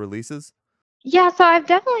future releases? Yeah, so I've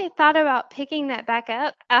definitely thought about picking that back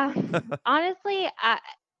up. Honestly,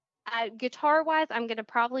 guitar wise, I'm gonna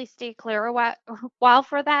probably stay clear a while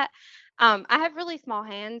for that. I have really small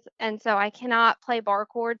hands, and so I cannot play bar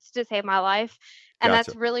chords to save my life. And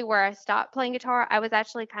Gotcha. that's really where I stopped playing guitar. I was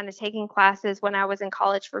actually kind of taking classes when I was in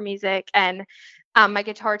college for music, and my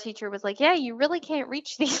guitar teacher was like, "Yeah, you really can't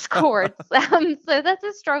reach these chords." So that's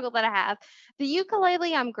a struggle that I have. The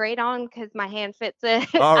ukulele, I'm great on because my hand fits it.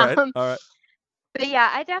 All right. All right. But yeah,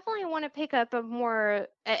 I definitely want to pick up a more,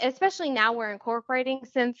 especially now we're incorporating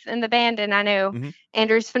synth in the band, and I know Hmm.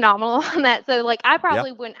 Andrew's phenomenal on that. So like, I Yeah.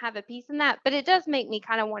 probably wouldn't have a piece in that, but it does make me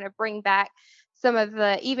kind of want to bring back some of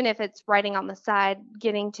the, even if it's writing on the side,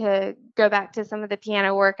 getting to go back to some of the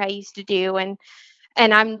piano work I used to do, and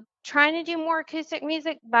I'm trying to do more acoustic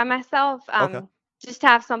music by myself, Okay. just to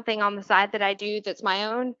have something on the side that I do that's my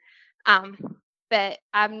own. Um, but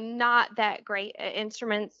I'm not that great at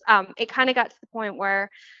instruments. It kind of got to the point where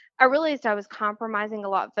I realized I was compromising a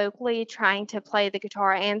lot vocally, trying to play the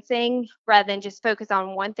guitar and sing rather than just focus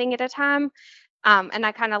on one thing at a time. And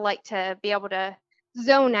I kind of like to be able to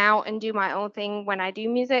zone out and do my own thing when I do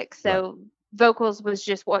music. Right. So vocals was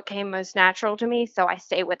just what came most natural to me. So I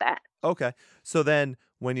stay with that. Okay. So then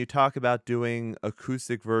when you talk about doing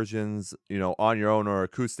acoustic versions, on your own or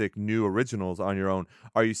acoustic new originals on your own,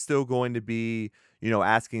 are you still going to be,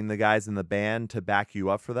 asking the guys in the band to back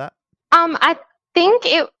you up for that? I think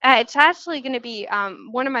it's actually going to be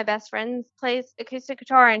one of my best friends plays acoustic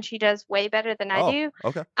guitar and she does way better than I Oh, do.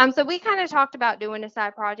 okay. So we kind of talked about doing a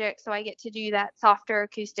side project, so I get to do that softer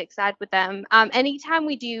acoustic side with them. Anytime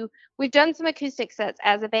we've done some acoustic sets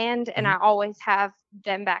as a band, and Hmm. I always have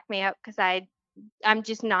them back me up because I'm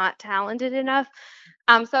just not talented enough.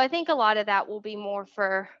 So I think a lot of that will be more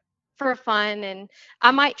for fun, and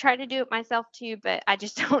I might try to do it myself too, but I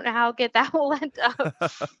just don't know how good that will end up.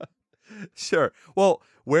 Sure. Well,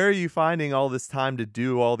 where are you finding all this time to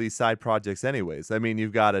do all these side projects anyways? I mean,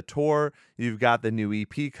 you've got a tour, you've got the new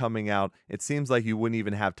EP coming out. It seems like you wouldn't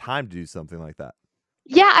even have time to do something like that.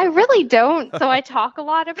 Yeah, I really don't. So I talk a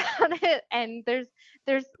lot about it, and there's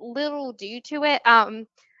little due to it.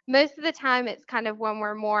 Most of the time it's kind of when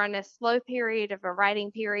we're more in a slow period of a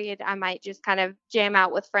writing period, I might just kind of jam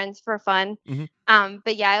out with friends for fun. Hmm.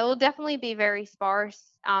 But yeah, it will definitely be very sparse.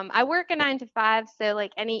 I work a 9 to 5, so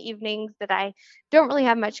like any evenings that I don't really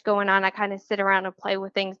have much going on, I kind of sit around and play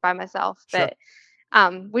with things by myself. Sure.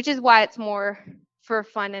 But which is why it's more for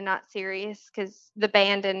fun and not serious because the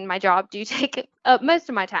band and my job do take up most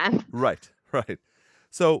of my time. Right, right.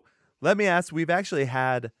 So let me ask, we've actually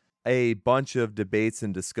had a bunch of debates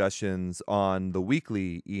and discussions on the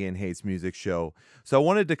weekly Ian Hates Music Show. So I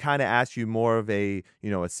wanted to kind of ask you more of a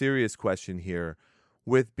serious question here.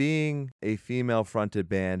 With being a female fronted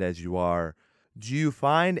band as you are, do you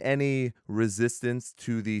find any resistance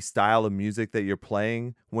to the style of music that you're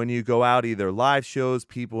playing when you go out, either live shows,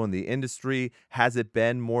 people in the industry? Has it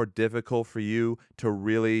been more difficult for you to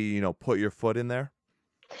really, put your foot in there?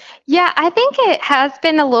 Yeah, I think it has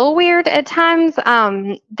been a little weird at times.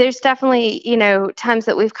 There's definitely, times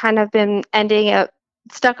that we've kind of been ending up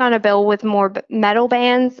stuck on a bill with more metal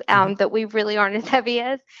bands Hmm. that we really aren't as heavy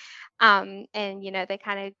as. And they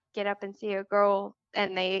kind of get up and see a girl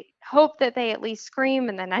and they hope that they at least scream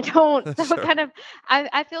and then I don't. So it Sure. kind of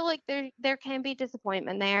I feel like there can be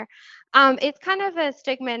disappointment there. It's kind of a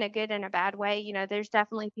stigma in a good and a bad way. There's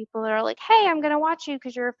definitely people that are like, hey, I'm gonna watch you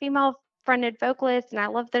because you're a female fronted vocalist and I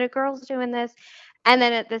love that a girl's doing this. And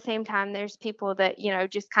then at the same time, there's people that,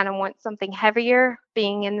 just kind of want something heavier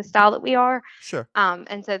being in the style that we are. Sure.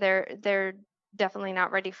 And so they're definitely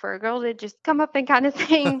not ready for a girl to just come up and kind of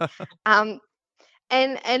sing. Um,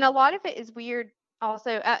 and a lot of it is weird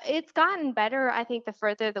also. It's gotten better, I think, the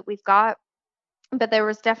further that we've got. But there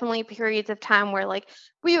was definitely periods of time where like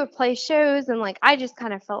we would play shows and like I just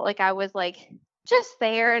kind of felt like I was like just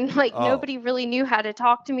there and like Oh, nobody really knew how to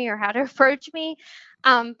talk to me or how to approach me.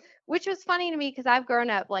 Um, which was funny to me because I've grown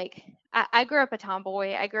up like I grew up a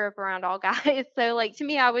tomboy. I grew up around all guys. So like to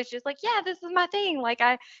me I was just like, yeah, this is my thing. Like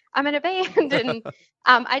I'm in a band and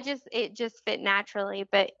it just fit naturally.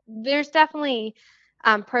 But there's definitely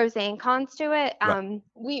pros and cons to it. right.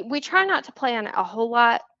 We try not to play on it a whole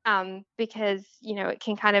lot because it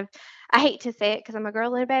can kind of I hate to say it because I'm a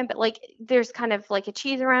girl in a band, but like there's kind of like a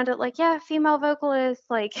cheese around it, like yeah, female vocalists,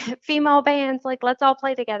 like female bands, like let's all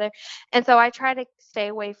play together. And so I try to stay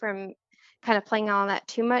away from kind of playing on that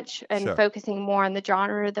too much and Sure. focusing more on the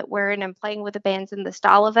genre that we're in and playing with the bands and the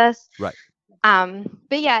style of us. Right.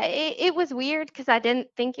 But yeah, it was weird because I didn't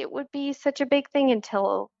think it would be such a big thing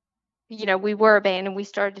until we were a band and we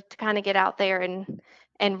started to kind of get out there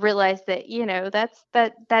and realize that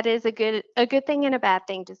that is a good thing and a bad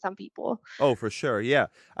thing to some people. Oh, for sure. Yeah.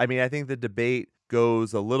 I mean, I think the debate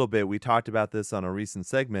goes a little bit. We talked about this on a recent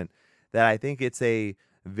segment that I think it's a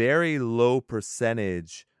very low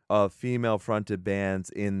percentage of female fronted bands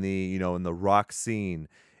in the rock scene.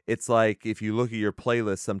 It's like if you look at your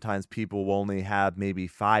playlist, sometimes people will only have maybe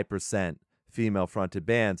 5% female fronted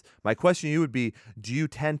bands. My question to you would be, do you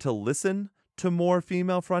tend to listen to more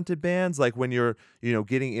female fronted bands? Like when you're,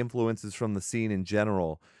 getting influences from the scene in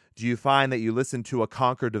general, Do you find that you listen to a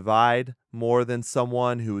Conquer Divide more than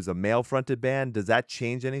someone who's a male-fronted band? Does that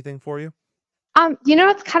change anything for you?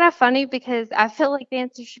 It's kind of funny because I feel like the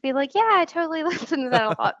answer should be like, yeah, I totally listen to that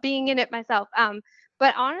a lot, being in it myself.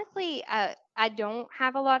 But honestly, I don't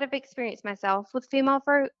have a lot of experience myself with female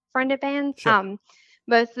fronted bands. Sure.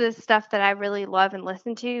 Most of the stuff that I really love and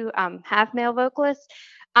listen to have male vocalists.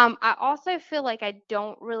 I also feel like I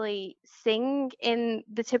don't really sing in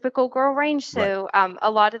the typical girl range. Right. So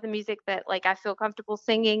a lot of the music that like I feel comfortable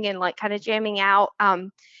singing and like kind of jamming out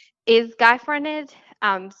is guy fronted.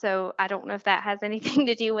 So I don't know if that has anything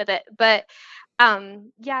to do with it, but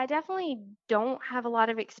yeah, I definitely don't have a lot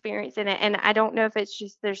of experience in it, and I don't know if it's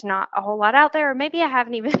just there's not a whole lot out there, or maybe I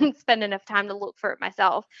haven't even spent enough time to look for it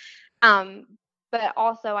myself. Um, but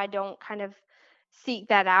also I don't kind of seek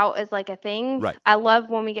that out as like a thing. Right. I love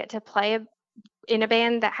when we get to play in a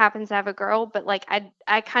band that happens to have a girl, but like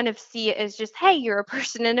I kind of see it as just, hey, you're a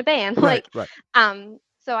person in a band. Right. Like Right.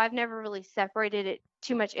 so I've never really separated it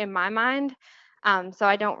too much in my mind. So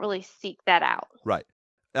I don't really seek that out. Right.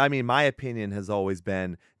 I mean, my opinion has always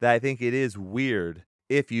been that I think it is weird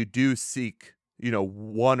if you do seek,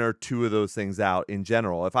 one or two of those things out in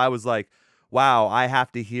general. If I was like, wow, I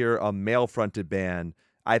have to hear a male fronted band,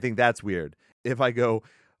 I think that's weird. If I go,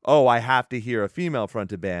 oh, I have to hear a female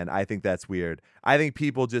fronted band, I think that's weird. I think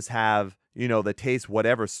people just have, the taste,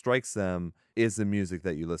 whatever strikes them is the music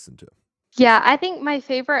that you listen to. Yeah, I think my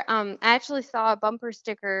favorite, I actually saw a bumper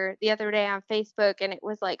sticker the other day on Facebook and it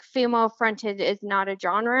was like female fronted is not a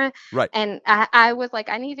genre. Right. And I was like,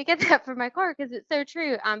 I need to get that for my car because it's so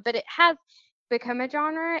true. But it has become a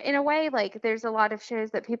genre in a way. Like there's a lot of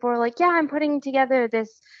shows that people are like, yeah, I'm putting together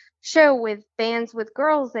this show with bands with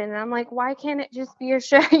girls in. And I'm like, why can't it just be a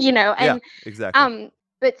show? Yeah, And exactly.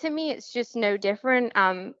 but to me, it's just no different.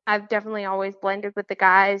 I've definitely always blended with the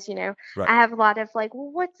guys. Right. I have a lot of like,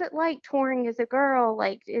 well, what's it like touring as a girl?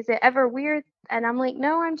 Like, is it ever weird? And I'm like,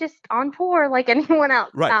 no, I'm just on tour like anyone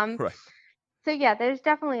else. Right. Right. So yeah, there's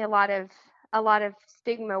definitely a lot of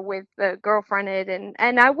stigma with the girl fronted,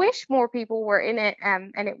 and I wish more people were in it,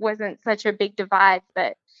 and it wasn't such a big divide.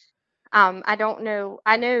 But I don't know.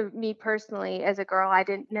 I know me personally as a girl, I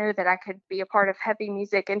didn't know that I could be a part of heavy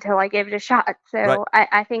music until I gave it a shot. Right. So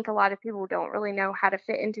I think a lot of people don't really know how to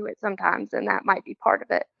fit into it sometimes, and that might be part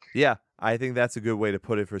of it. Yeah, I think that's a good way to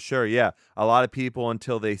put it for sure. Yeah, a lot of people,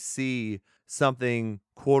 until they see something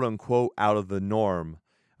quote unquote out of the norm,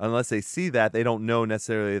 unless they see that, they don't know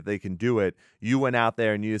necessarily that they can do it. You went out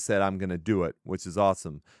there and you just said, I'm going to do it, which is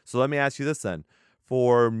awesome. So let me ask you this then.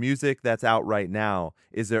 For music that's out right now,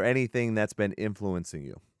 is there anything that's been influencing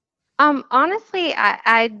you? Honestly,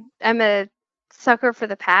 I am a sucker for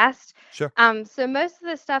the past. Sure. So most of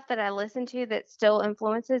the stuff that I listen to that still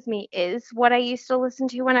influences me is what I used to listen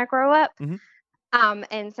to when I grow up. Mhm.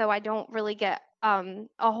 And so I don't really get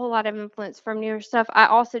a whole lot of influence from newer stuff. I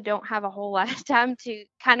also don't have a whole lot of time to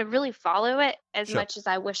kind of really follow it as Sure. much as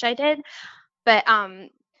I wish I did. But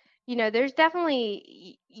there's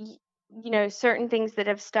definitely certain things that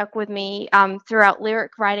have stuck with me throughout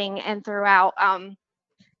lyric writing and throughout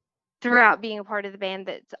being a part of the band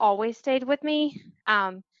that's always stayed with me.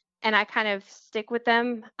 And I kind of stick with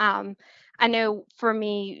them. I know for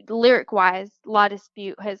me, lyric wise, La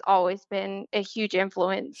Dispute has always been a huge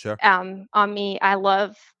influence Sure. on me. I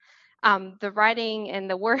love the writing and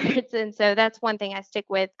the words. And so that's one thing I stick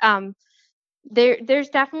with. There's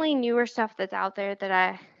definitely newer stuff that's out there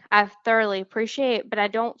that I thoroughly appreciate, but I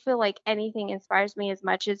don't feel like anything inspires me as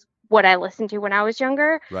much as what I listened to when I was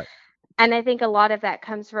younger. Right. And I think a lot of that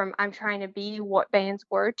comes from I'm trying to be what bands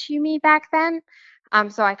were to me back then.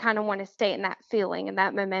 So I kind of want to stay in that feeling and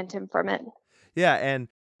that momentum from it. Yeah, and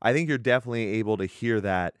I think you're definitely able to hear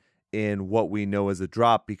that in what we know as a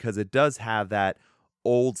drop because it does have that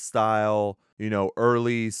old style,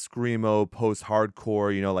 early screamo,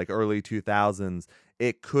 post-hardcore, like early 2000s.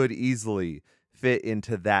 It could easily fit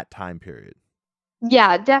into that time period.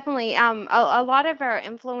 Yeah, definitely. A lot of our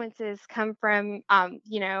influences come from,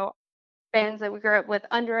 bands that we grew up with,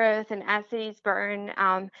 Under Oath and As Cities Burn.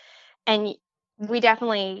 And we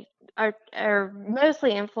definitely are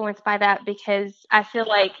mostly influenced by that because I feel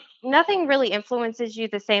like nothing really influences you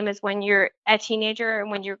the same as when you're a teenager and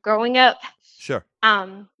when you're growing up. Sure.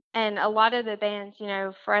 And a lot of the bands,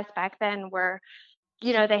 for us back then were,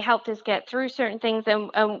 they helped us get through certain things.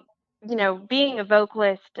 And being a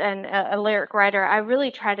vocalist and a lyric writer, I really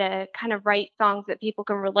try to kind of write songs that people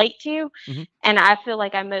can relate to. Mhm. And I feel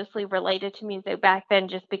like I mostly related to music back then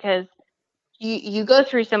just because you go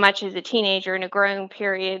through so much as a teenager in a growing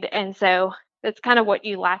period, and so that's kind of what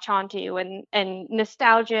you latch onto, and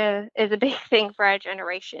nostalgia is a big thing for our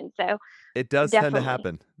generation. So It does tend to definitely.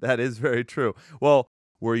 happen. That is very true. Well,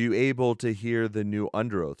 were you able to hear the new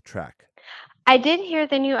Under Oath track? I did hear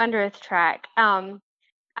the new Under Oath track.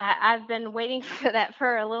 I've been waiting for that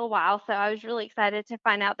for a little while, so I was really excited to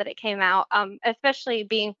find out that it came out. Especially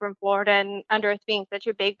being from Florida and Under Oath being such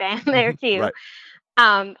a big band there too. Right.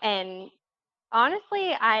 And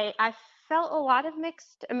honestly, I felt a lot of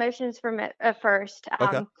mixed emotions from it at first.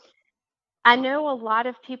 Okay. I know a lot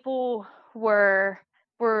of people were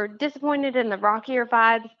were disappointed in the rockier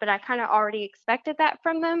vibes, but I kind of already expected that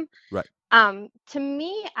from them. Right. To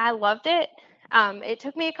me, I loved it. It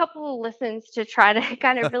took me a couple of listens to try to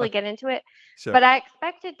kind of really get into it, Sure. but I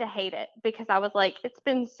expected to hate it because I was like, it's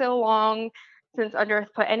been so long since Under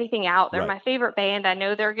Earth put anything out. They're Right. my favorite band. I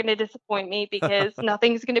know they're going to disappoint me because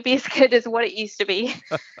nothing's going to be as good as what it used to be.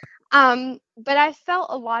 But I felt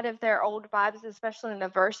a lot of their old vibes, especially in the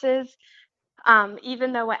verses.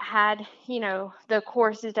 Even though it had, the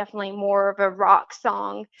chorus is definitely more of a rock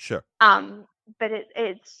song. Sure. But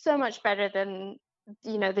it's so much better than,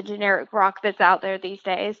 the generic rock that's out there these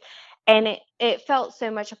days. And it felt so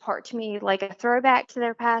much a part to me, like a throwback to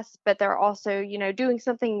their past, but they're also, doing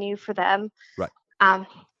something new for them. Right. Um,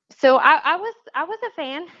 so I was a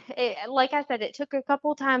fan. Like I said, it took a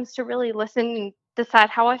couple times to really listen and decide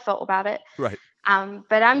how I felt about it. Right.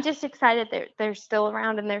 But I'm just excited that they're still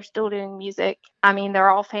around and they're still doing music. I mean, they're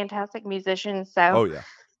all fantastic musicians. So Oh yeah.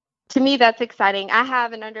 to me, that's exciting. I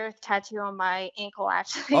have an Under Earth tattoo on my ankle,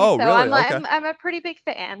 actually. Oh, So really? I'm Okay. I'm a pretty big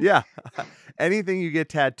fan. Yeah. Anything you get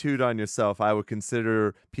tattooed on yourself, I would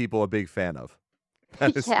consider people a big fan of.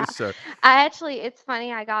 That is for Yeah. sure. It's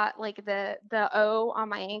funny, I got like the O on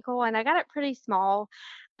my ankle and I got it pretty small.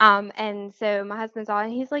 And so my husband's on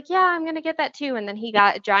and he's like, "Yeah, I'm gonna get that too." And then he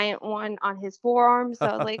got a giant one on his forearm. So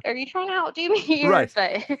I was like, "Are you trying to outdo me here?" Right.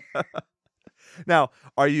 But Now,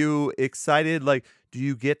 are you excited? Like, do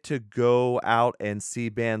you get to go out and see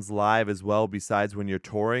bands live as well besides when you're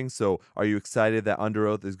touring? So, are you excited that Under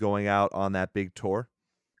Oath is going out on that big tour?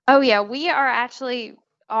 oh yeah, we are actually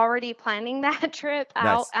already planning that trip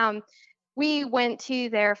out. Nice. We went to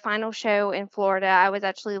their final show in Florida. I was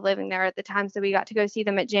actually living there at the time, so we got to go see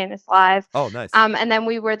them at Janice Live. Oh, nice. And then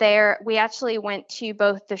we were there. We actually went to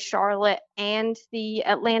both the Charlotte and the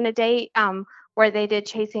Atlanta date, where they did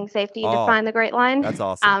Chasing Safety to Oh, Find the Great Line. that's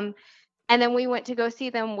awesome. And then we went to go see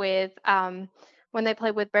them with when they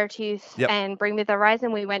played with Beartooth Yep. and Bring Me the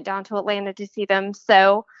Horizon. We went down to Atlanta to see them.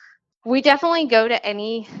 So we definitely go to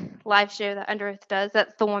any live show that Under Oath does.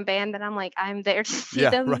 That's the one band that I'm like, I'm there to see Yeah,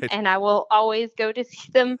 them, right. and I will always go to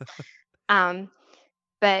see them. Um,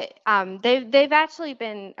 but they've actually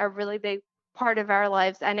been a really big part of our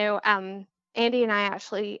lives. I know Andy and I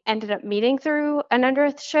actually ended up meeting through an Under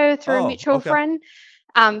Oath show through a Oh, mutual okay. friend.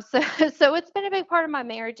 So so it's been a big part of my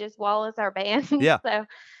marriage as well as our band. Yeah. So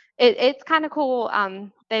it's kind of cool.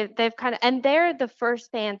 They've kind of, and they're the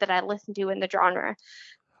first band that I listened to in the genre.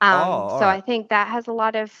 Oh, all So right. I think that has a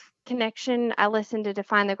lot of connection. I listened to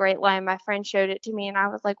Define the Great Line. My friend showed it to me and I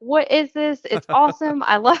was like, "What is this? It's awesome.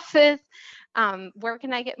 I love this. Where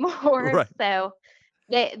can I get more?" Right. So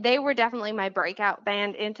they were definitely my breakout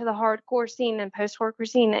band into the hardcore scene and post-hardcore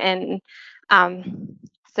scene. And um,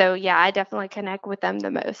 so yeah, I definitely connect with them the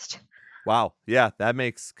most. Wow. Yeah, that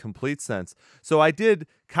makes complete sense. So I did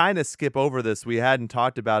kind of skip over this. We hadn't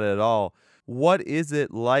talked about it at all. What is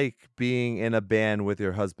it like being in a band with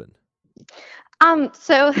your husband?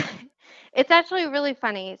 So it's actually really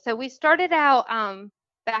funny. So we started out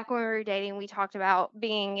back when we were dating, we talked about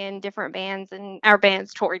being in different bands and our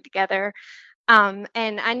bands toured together. And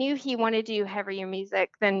I knew he wanted to do heavier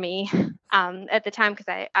music than me at the time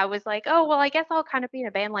because I was like, oh, well, I guess I'll kind of be in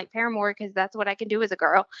a band like Paramore because that's what I can do as a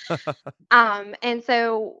girl. And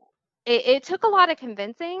so it took a lot of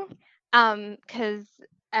convincing because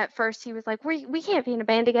at first he was like, we can't be in a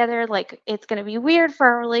band together. Like, it's going to be weird for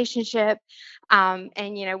our relationship. And,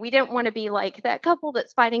 we didn't want to be like that couple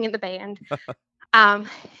that's fighting in the band. Um,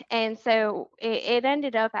 and so it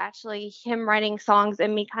ended up actually him writing songs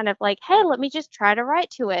and me kind of like, hey, let me just try to write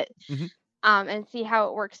to it Hmm. and see how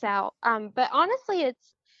it works out. But honestly,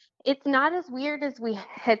 it's not as weird as we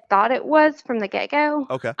had thought it was from the get-go.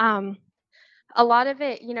 Okay. A lot of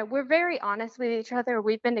it, we're very honest with each other.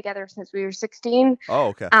 We've been together since we were 16. Oh,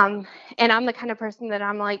 okay. And I'm the kind of person that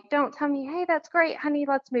I'm like, don't tell me, hey, that's great, honey,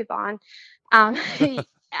 let's move on. Um,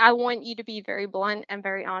 I want you to be very blunt and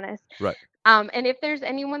very honest. Right. And if there's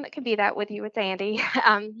anyone that can be that with you, it's Andy.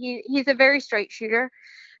 He's a very straight shooter,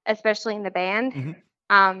 especially in the band. Hmm.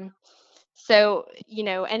 Um, so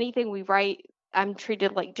anything we write, I'm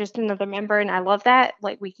treated like just another member, and I love that.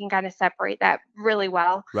 Like we can kind of separate that really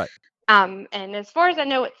well. Right. And as far as I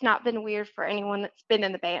know, it's not been weird for anyone that's been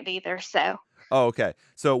in the band either. So Oh, okay.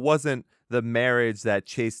 So it wasn't the marriage that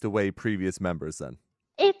chased away previous members then.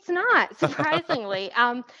 it's not, surprisingly.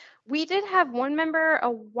 We did have one member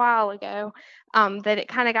a while ago that it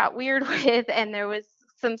kind of got weird with, and there was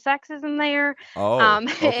some sexism there. Oh,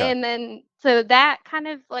 okay. And then so that kind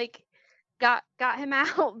of like got him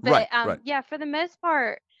out. Right, But right. yeah, for the most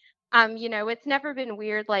part, it's never been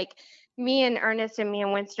weird. Like me and Ernest and me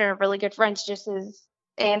and Winston are really good friends, just as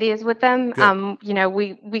Andy is with them. Good.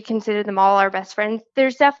 We consider them all our best friends.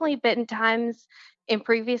 There's definitely been times in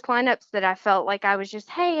previous lineups that I felt like I was just,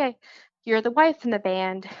 hey, you're the wife in the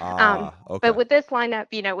band. Okay. But with this lineup,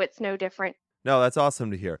 it's no different. No, that's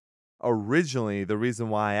awesome to hear. Originally, the reason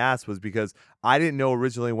why I asked was because I didn't know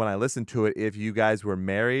originally when I listened to it if you guys were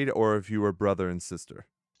married or if you were brother and sister.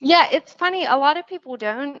 Yeah, it's funny. A lot of people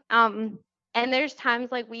don't. And there's times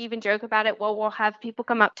like we even joke about it. Well, we'll have people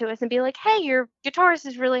come up to us and be like, "Hey, your guitarist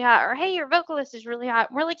is really hot," or "Hey, your vocalist is really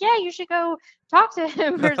hot." We're like, "Yeah, you should go talk to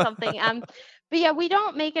him or something." But yeah, we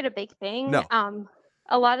don't make it a big thing. No.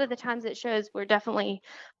 A lot of the times it shows we're definitely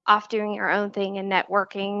off doing our own thing and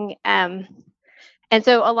networking. And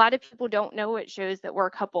so a lot of people don't know it shows that we're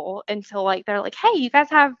a couple until like they're like, "Hey, you guys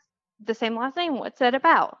have the same last name. What's that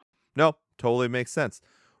about?" No, totally makes sense.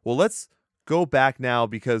 Well, let's go back now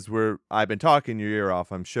because I've been talking your ear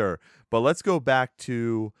off, I'm sure. But let's go back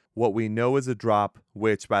to what we know is a drop,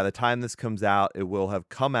 which by the time this comes out, it will have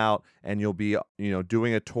come out and you'll be,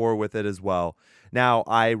 doing a tour with it as well. Now,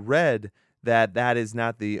 I read that is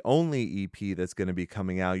not the only EP that's going to be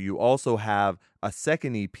coming out. You also have a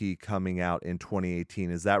second EP coming out in 2018.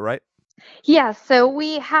 Is that right? Yeah, so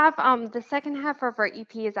we have the second half of our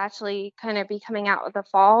EP is actually kind of be coming out with the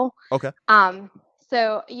fall. Okay.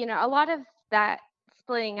 So, a lot of that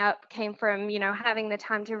splitting up came from, having the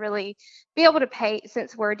time to really be able to pay,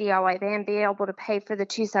 since we're a DIY band, be able to pay for the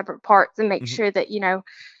two separate parts and make Mhm. sure that,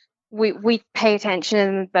 we pay attention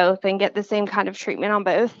in both and get the same kind of treatment on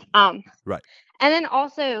both. Right. And then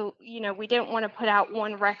also, we didn't want to put out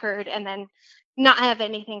one record and then not have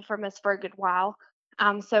anything from us for a good while.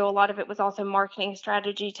 So a lot of it was also marketing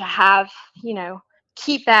strategy to have,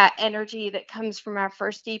 keep that energy that comes from our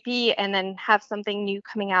first EP and then have something new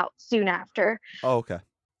coming out soon after. Oh, okay.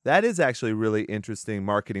 That is actually really interesting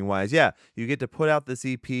marketing wise. Yeah, you get to put out this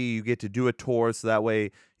EP, you get to do a tour so that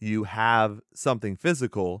way you have something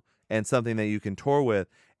physical and something that you can tour with,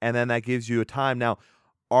 and then that gives you a time. Now,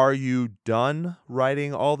 are you done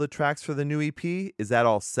writing all the tracks for the new EP? Is that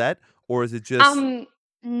all set or is it just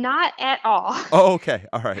Not at all. Oh, okay.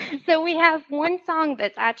 All right. So we have one song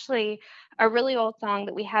that's actually a really old song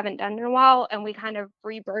that we haven't done in a while, and we kind of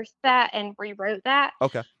rebirthed that and rewrote that.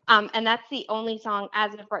 Okay. And that's the only song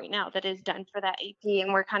as of right now that is done for that EP,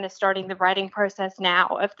 and we're kind of starting the writing process now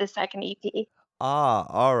of the second EP.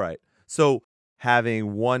 All right. So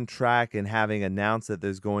having one track and having announced that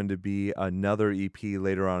there's going to be another EP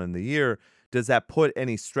later on in the year, does that put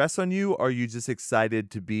any stress on you? Or are you just excited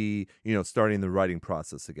to be, starting the writing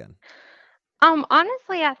process again?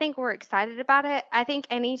 Honestly, I think we're excited about it. I think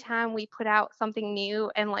anytime we put out something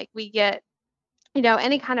new and like we get,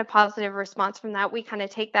 any kind of positive response from that, we kind of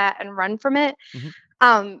take that and run from it.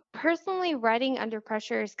 Mhm. Personally, writing under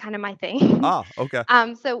pressure is kind of my thing. Okay.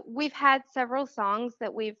 So we've had several songs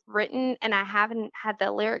that we've written, and I haven't had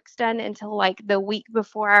the lyrics done until like the week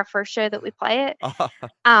before our first show that we play it.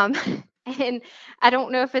 Um, and I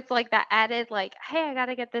don't know if it's like that added, like, hey, I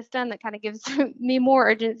gotta get this done, that kind of gives me more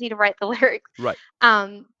urgency to write the lyrics. Right.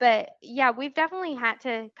 But yeah, we've definitely had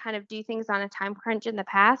to kind of do things on a time crunch in the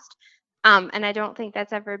past. And I don't think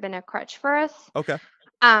that's ever been a crutch for us. Okay.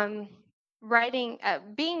 Um,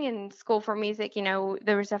 being in school for music,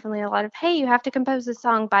 there was definitely a lot of, hey, you have to compose a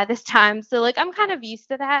song by this time. So like I'm kind of used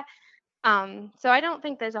to that. So I don't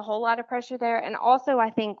think there's a whole lot of pressure there. And also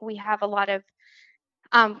I think we have a lot of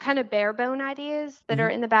kind of bare bone ideas that are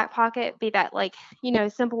Mhm. in the back pocket, be that like,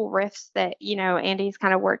 simple riffs that, Andy's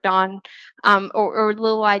kind of worked on, or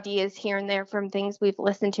little ideas here and there from things we've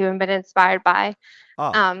listened to and been inspired by.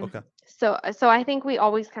 Um, Okay. so I think we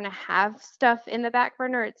always kind of have stuff in the back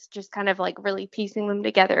burner. It's just kind of like really piecing them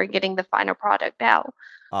together and getting the final product out.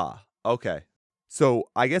 Okay. So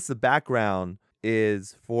I guess the background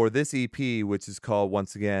is for this EP, which is called,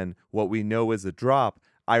 once again, What We Know Is a Drop.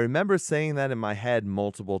 I remember saying that in my head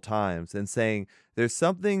multiple times and saying there's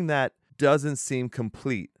something that doesn't seem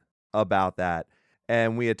complete about that.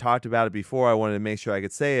 And we had talked about it before. I wanted to make sure I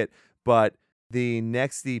could say it, but the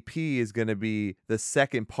next EP is going to be the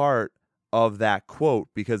second part of that quote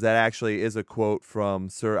because that actually is a quote from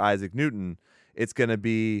Sir Isaac Newton. it's going to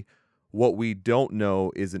be what we don't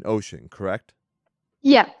know is an ocean, correct?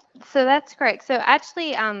 Yeah, so that's correct. So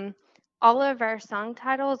actually, all of our song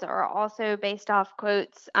titles are also based off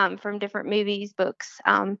quotes from different movies, books.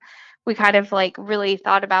 We kind of like really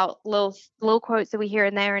thought about little quotes that we hear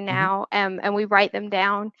in there and Hmm. now, and we write them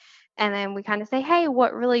down, and then we kind of say, hey,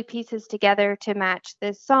 what really pieces together to match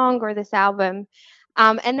this song or this album?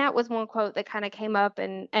 And that was one quote that kind of came up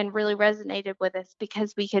and really resonated with us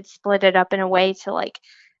because we could split it up in a way to like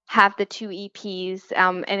have the 2 EPs,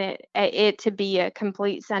 and it to be a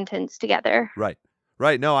complete sentence together. Right.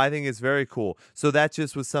 Right. No, I think it's very cool. So that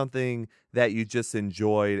just was something that you just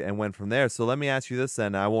enjoyed and went from there. So let me ask you this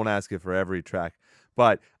then. I won't ask it for every track,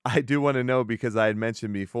 but I do want to know because I had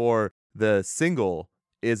mentioned before the single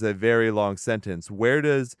is a very long sentence. Where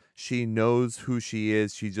does she knows who she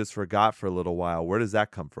is? She just forgot for a little while. Where does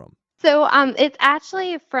that come from? So, it's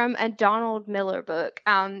actually from a Donald Miller book,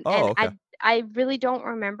 Oh, and okay. I really don't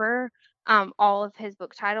remember, all of his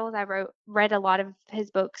book titles. I read a lot of his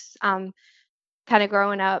books, kinda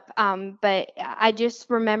growing up, but I just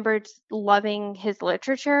remembered loving his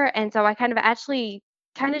literature, and so I kind of actually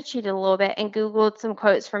kinda cheated a little bit and Googled some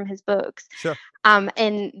quotes from his books. Sure.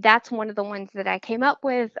 And that's one of the ones that I came up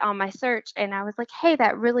with on my search, and I was like, "Hey,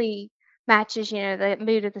 that really matches, the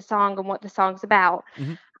mood of the song and what the song's about."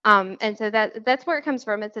 Mhm. And so that's where it comes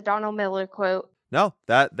from. It's a Donald Miller quote. No,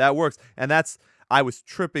 that works. And that's I was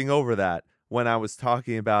tripping over that when I was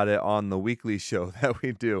talking about it on the weekly show that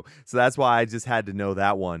we do. So that's why I just had to know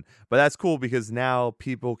that one. But that's cool because now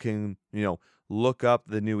people can, look up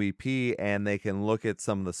the new EP and they can look at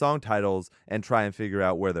some of the song titles and try and figure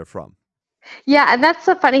out where they're from. Yeah, and that's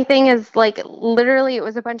the funny thing is like literally it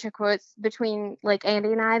was a bunch of quotes between like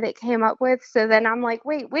Andy and I that came up with. So then I'm like,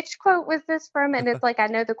 wait, which quote was this from? And it's like I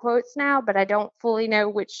know the quotes now, but I don't fully know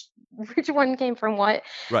which which one came from what.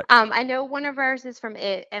 Right. I know one of ours is from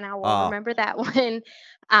it, and I will Uh remember that one.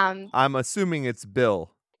 Um, I'm assuming it's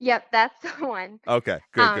Bill. yep, that's the one. Okay,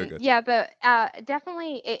 good, good, good. Yeah, but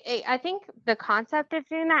definitely, I think the concept of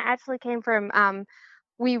doing that actually came from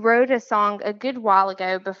we wrote a song a good while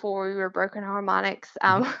ago before we were Broken Harmonics.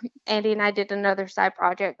 Mhm. Andy and I did another side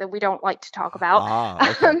project that we don't like to talk about.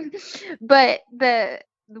 Okay. Um, but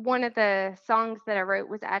one of the songs that I wrote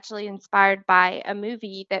was actually inspired by a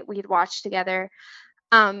movie that we had watched together.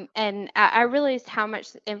 And I realized how much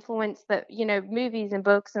influence that, movies and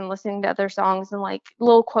books and listening to other songs and like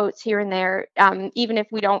little quotes here and there, even if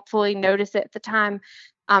we don't fully notice it at the time,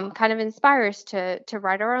 kind of inspire us to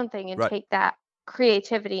write our own thing and Right. take that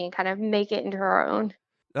creativity and kind of make it into our own.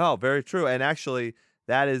 Oh, very true. And actually,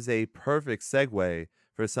 that is a perfect segue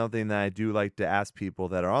for something that I do like to ask people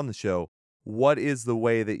that are on the show. What is the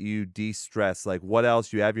way that you de-stress? Like what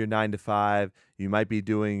else? You have your 9 to 5, you might be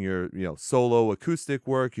doing your, solo acoustic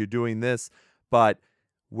work, you're doing this, but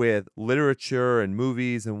with literature and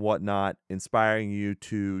movies and whatnot inspiring you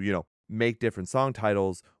to, make different song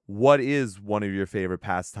titles, what is one of your favorite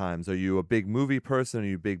pastimes? Are you a big movie person? Are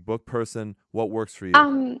you a big book person? What works for you?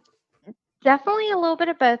 Um, Definitely a little bit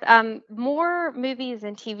of both. More movies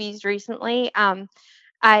and TVs recently.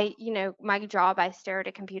 My job, I stare at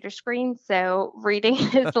a computer screen, so reading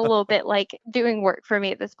is a little bit like doing work for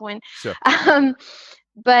me at this point. Sure. Um,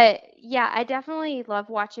 but yeah, I definitely love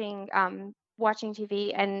watching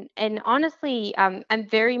TV, and honestly, I'm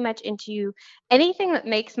very much into anything that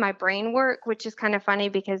makes my brain work, which is kind of funny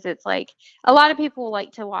because it's like a lot of people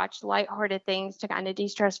like to watch lighthearted things to kind of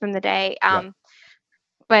de-stress from the day. Right.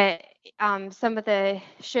 But some of the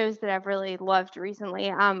shows that I've really loved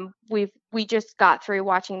recently, we just got through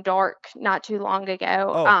watching Dark not too long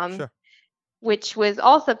ago, Oh, sure. which was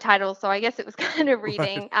all subtitles, so I guess it was kind of Right.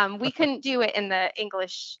 reading. We couldn't do it in the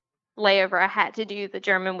English layover. I had to do the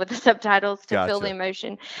German with the subtitles to feel the Gotcha.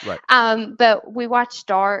 emotion. Right. But we watched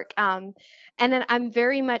Dark. And then I'm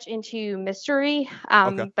very much into mystery,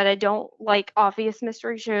 Okay. but I don't like obvious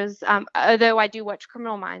mystery shows. Although I do watch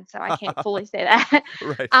Criminal Minds, so I can't fully say that.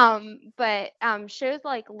 Right. But shows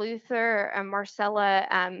like Luther and Marcella,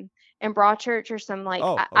 and Broadchurch are some like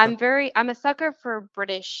Oh, okay. I'm a sucker for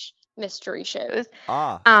British mystery shows.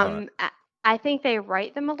 Ah, all right. I think they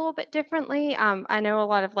write them a little bit differently. I know a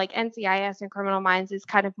lot of like NCIS and Criminal Minds is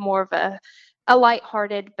kind of more of a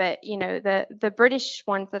lighthearted, but the British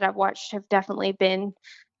ones that I've watched have definitely been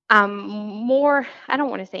more, I don't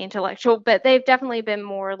want to say intellectual, but they've definitely been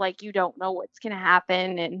more like you don't know what's going to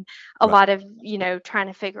happen and a Right. lot of, trying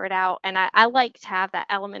to figure it out. And I like to have that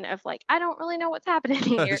element of like, I don't really know what's happening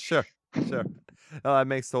here. Sure. Sure. Oh, that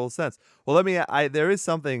makes total sense. Well, let me there is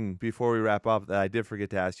something before we wrap up that I did forget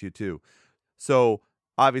to ask you too. So,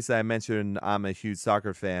 obviously I mentioned I'm a huge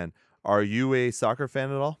soccer fan. Are you a soccer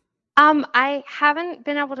fan at all? I haven't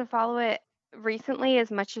been able to follow it recently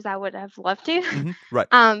as much as I would have loved to. Right.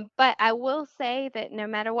 But I will say that no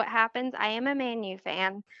matter what happens, I am a Man U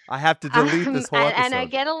fan. I have to delete this whole And I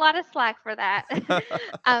episode. get a lot of slack for that.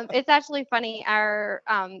 It's actually funny. Our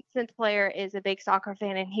synth player is a big soccer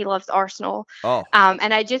fan, and he loves Arsenal. Oh,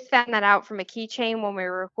 And I just found that out from a keychain when we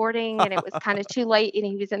were recording, and it was kind of too late, and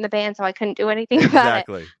he was in the band, so I couldn't do anything about it.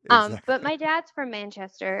 exactly. But my dad's from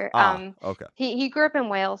Manchester. Okay. He grew up in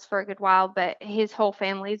Wales for a good while, but his whole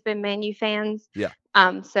family's been Man U fans. Yeah.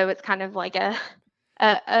 So it's kind of like a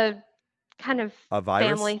kind of A virus?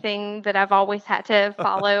 family thing that I've always had to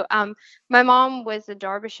follow. My mom was a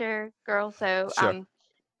Derbyshire girl, so Sure.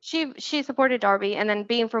 she supported Derby, and then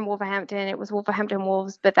being from Wolverhampton, it was Wolverhampton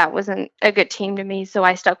Wolves, but that wasn't a good team to me, so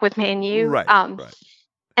I stuck with Man U. Right. Right.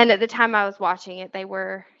 And at the time I was watching it, they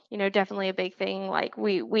were, definitely a big thing. Like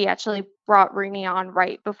we actually brought Rooney on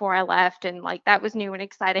right before I left, and like that was new and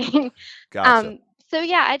exciting. Gotcha. So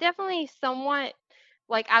yeah, I definitely somewhat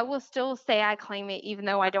like I will still say I claim it even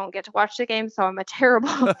though I don't get to watch the game, so I'm a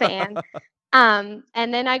terrible fan. And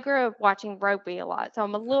then I grew up watching rugby a lot, so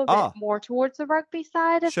I'm a little bit Ah. more towards the rugby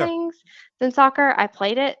side of Sure. things than soccer. I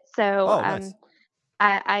played it, so Oh, nice.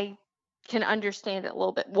 I can understand it a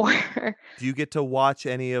little bit more. Do you get to watch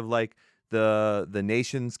any of like the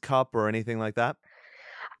Nations Cup or anything like that?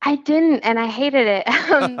 I didn't, and I hated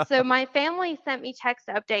it. So my family sent me text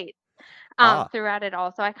updates Ah. throughout it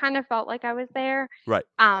all, so I kind of felt like I was there. Right.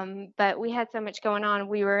 But we had so much going on.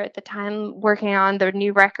 We were at the time working on the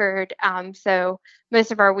new record, so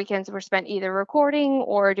most of our weekends were spent either recording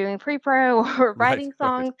or doing pre-pro or Right, writing right.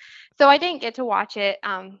 songs. So I didn't get to watch it,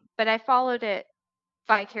 but I followed it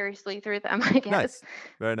vicariously through them, I guess. Nice.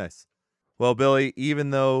 Very nice. Well, Billy, even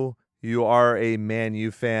though you are a Man U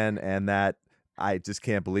fan, and that I just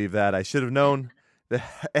can't believe that. I should have known that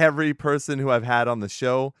every person who I've had on the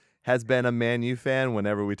show has been a Man U fan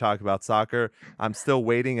whenever we talk about soccer. I'm still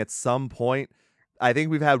waiting at some point. I think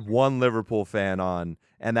we've had one Liverpool fan on,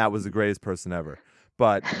 and that was the greatest person ever.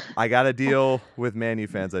 But I got to deal with Man U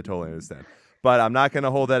fans. I totally understand. But I'm not going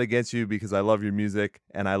to hold that against you because I love your music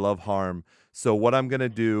and I love Harm. So what I'm going to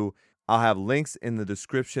do, I'll have links in the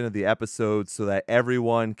description of the episode so that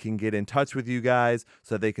everyone can get in touch with you guys,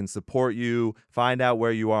 so that they can support you, find out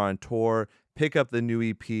where you are on tour, pick up the new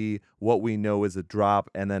EP, What We Know Is a Drop,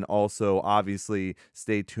 and then also obviously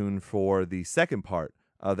stay tuned for the second part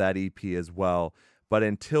of that EP as well. But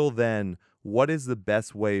until then, what is the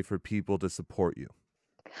best way for people to support you?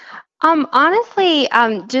 Honestly,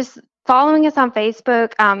 just following us on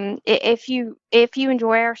Facebook. If you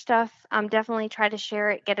enjoy our stuff, definitely try to share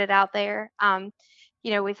it, get it out there.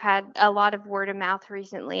 We've had a lot of word of mouth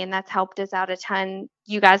recently, and that's helped us out a ton.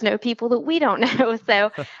 You guys know people that we don't know,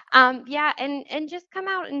 so yeah, and just come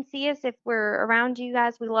out and see us if we're around you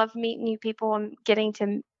guys. We love meeting new people and getting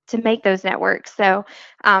to make those networks. So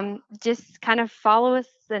just kind of follow us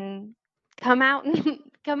and come out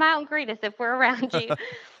and greet us if we're around you.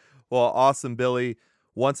 Well, awesome, Billy.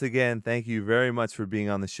 Once again, thank you very much for being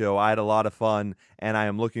on the show. I had a lot of fun, and I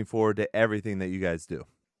am looking forward to everything that you guys do.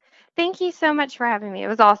 Thank you so much for having me. It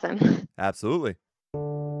was awesome. Absolutely.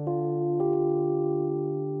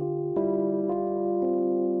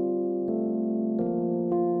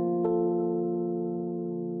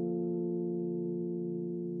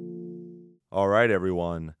 All right,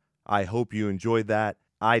 everyone. I hope you enjoyed that.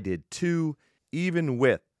 I did too, even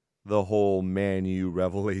with the whole Man U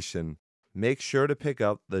revelation. Make sure to pick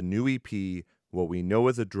up the new EP, What We Know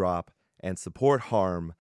Is a Drop, and support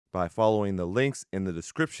Harm by following the links in the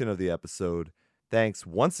description of the episode. Thanks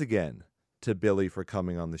once again to Billy for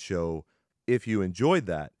coming on the show. If you enjoyed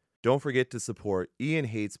that, don't forget to support Ian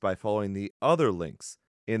Hates by following the other links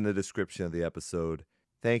in the description of the episode.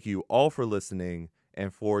 Thank you all for listening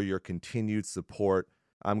and for your continued support.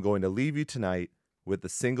 I'm going to leave you tonight with the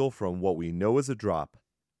single from What We Know Is a Drop.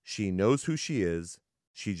 She knows who she is.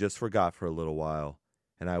 She just forgot for a little while.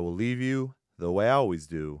 And I will leave you the way I always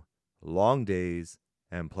do. Long days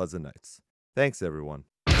and pleasant nights. Thanks, everyone.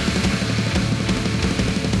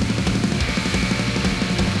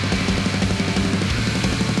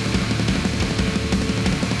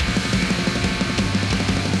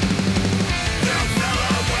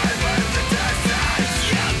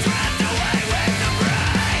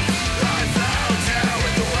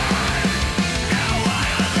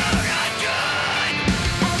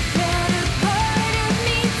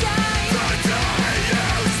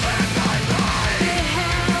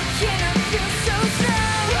 How can I feel so strong?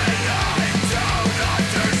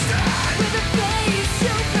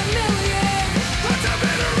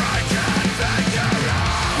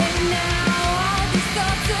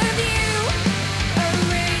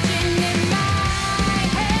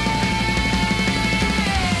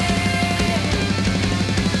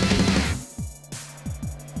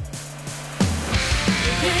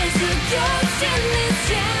 Go